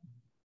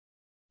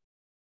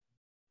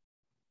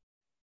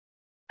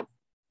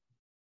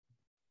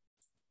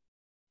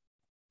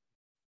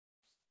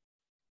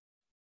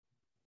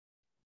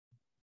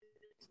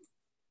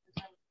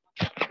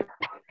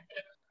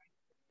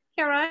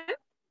 Karen?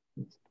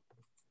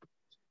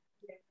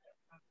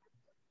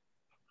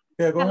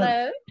 Yeah, go Hello?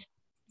 ahead.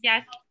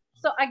 Yes.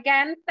 So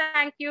again,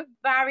 thank you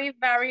very,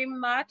 very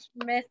much,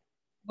 Miss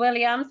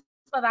Williams,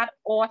 for that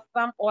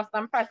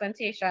awesome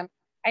presentation.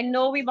 I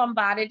know we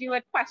bombarded you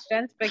with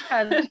questions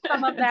because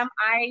some of them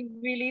I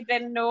really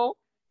didn't know.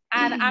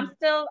 And I'm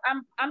still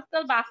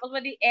baffled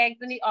with the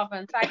eggs in the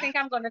oven. So I think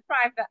I'm going to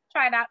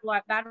try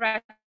that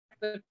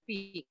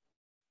recipe.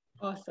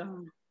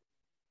 Awesome.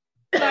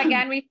 So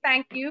again, we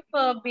thank you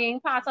for being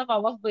part of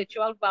our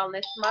virtual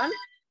wellness month.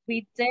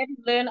 We did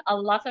learn a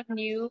lot of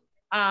new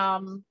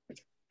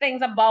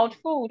things about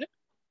food,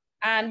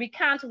 and we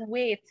can't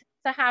wait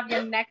to have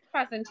your next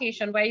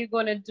presentation where you're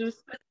going to do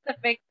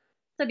specific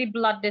to the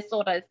blood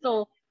disorders.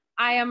 So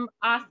I am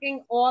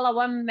asking all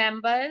our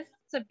members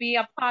to be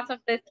a part of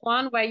this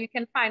one where you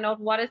can find out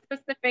what is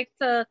specific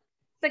to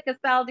sickle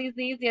cell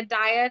disease, your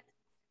diet,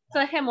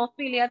 to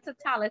hemophilia, to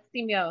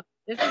thalassemia.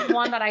 This is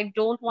one that I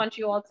don't want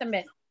you all to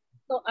miss.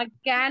 So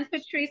again,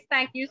 Patrice,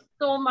 thank you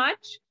so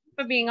much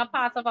for being a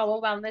part of our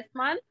Wellness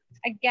Month.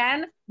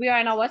 Again, we are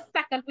in our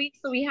second week,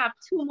 so we have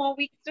 2 more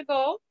weeks to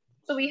go.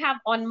 So we have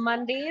on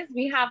Mondays,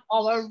 we have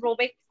our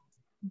aerobics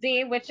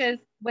day, which is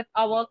with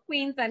our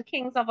queens and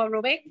kings of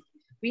aerobics.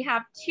 We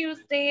have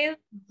Tuesdays,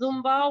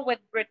 Zumba with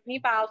Brittany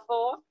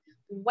Balfour.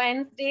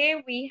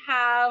 Wednesday, we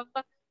have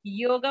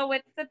yoga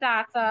with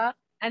Siddhartha.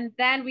 And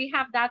then we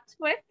have that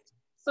twist.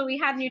 So we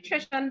had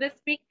nutrition this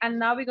week, and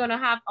now we're going to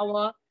have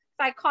our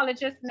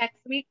psychologist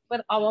next week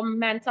with our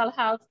mental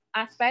health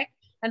aspect.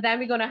 And then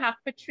we're going to have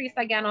Patrice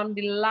again on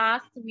the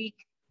last week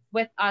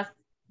with us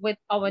with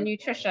our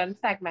nutrition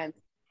segment.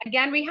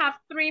 Again, we have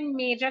 3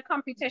 major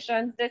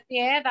competitions this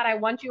year that I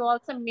want you all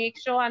to make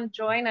sure and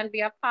join and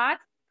be a part.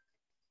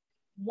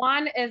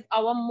 One is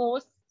our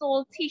most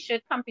sold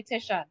t-shirt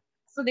competition.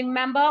 So the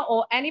member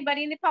or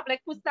anybody in the public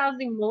who sells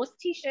the most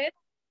t-shirts,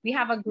 we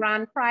have a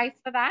grand prize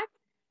for that.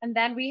 And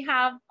then we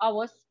have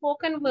our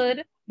spoken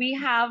word, we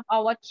have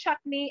our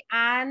chutney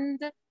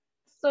and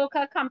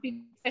soca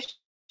competition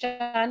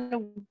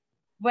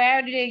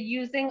where they're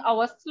using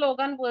our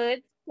slogan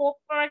words, hope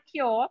for a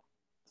cure,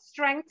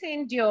 strength to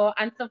endure,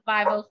 and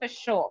survival for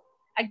sure.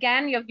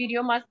 Again, your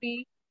video must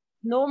be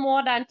no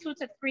more than 2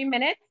 to 3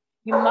 minutes.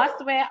 You must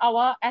wear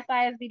our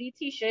SISBD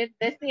t-shirt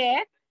this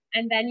year,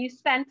 and then you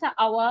send to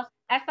our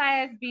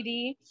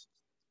SISBD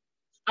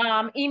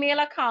email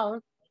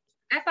account,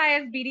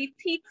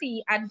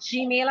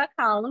 sisbdtt@gmail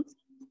account,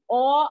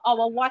 or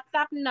our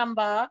WhatsApp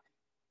number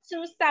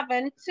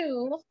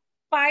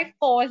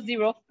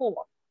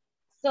 272-5404.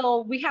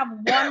 So we have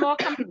one more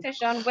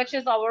competition, which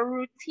is our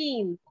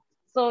routine.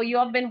 So you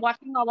have been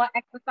watching our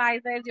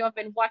exercises, you have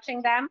been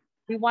watching them.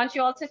 We want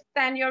you all to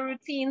send your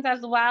routines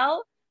as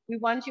well. We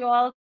want you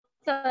all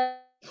to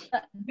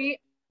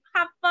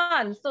have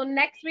fun. So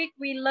next week,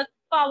 we look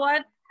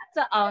forward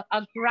to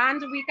a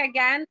grand week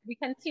again. We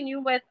continue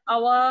with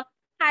our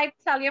hype.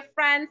 Tell your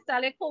friends,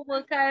 tell your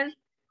co-workers.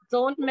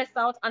 Don't miss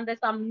out on this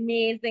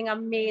amazing,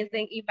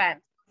 amazing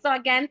event. So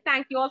again,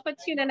 thank you all for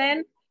tuning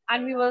in,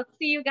 and we will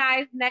see you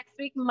guys next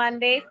week,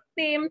 Monday,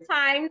 same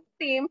time,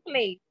 same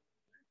place.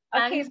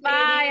 Okay, Thanks, bye,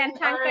 Nadine. and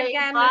thanks All right,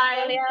 again, Ms. bye.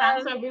 Williams.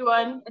 Thanks,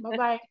 everyone.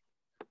 Bye-bye.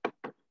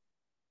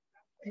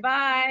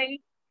 Bye.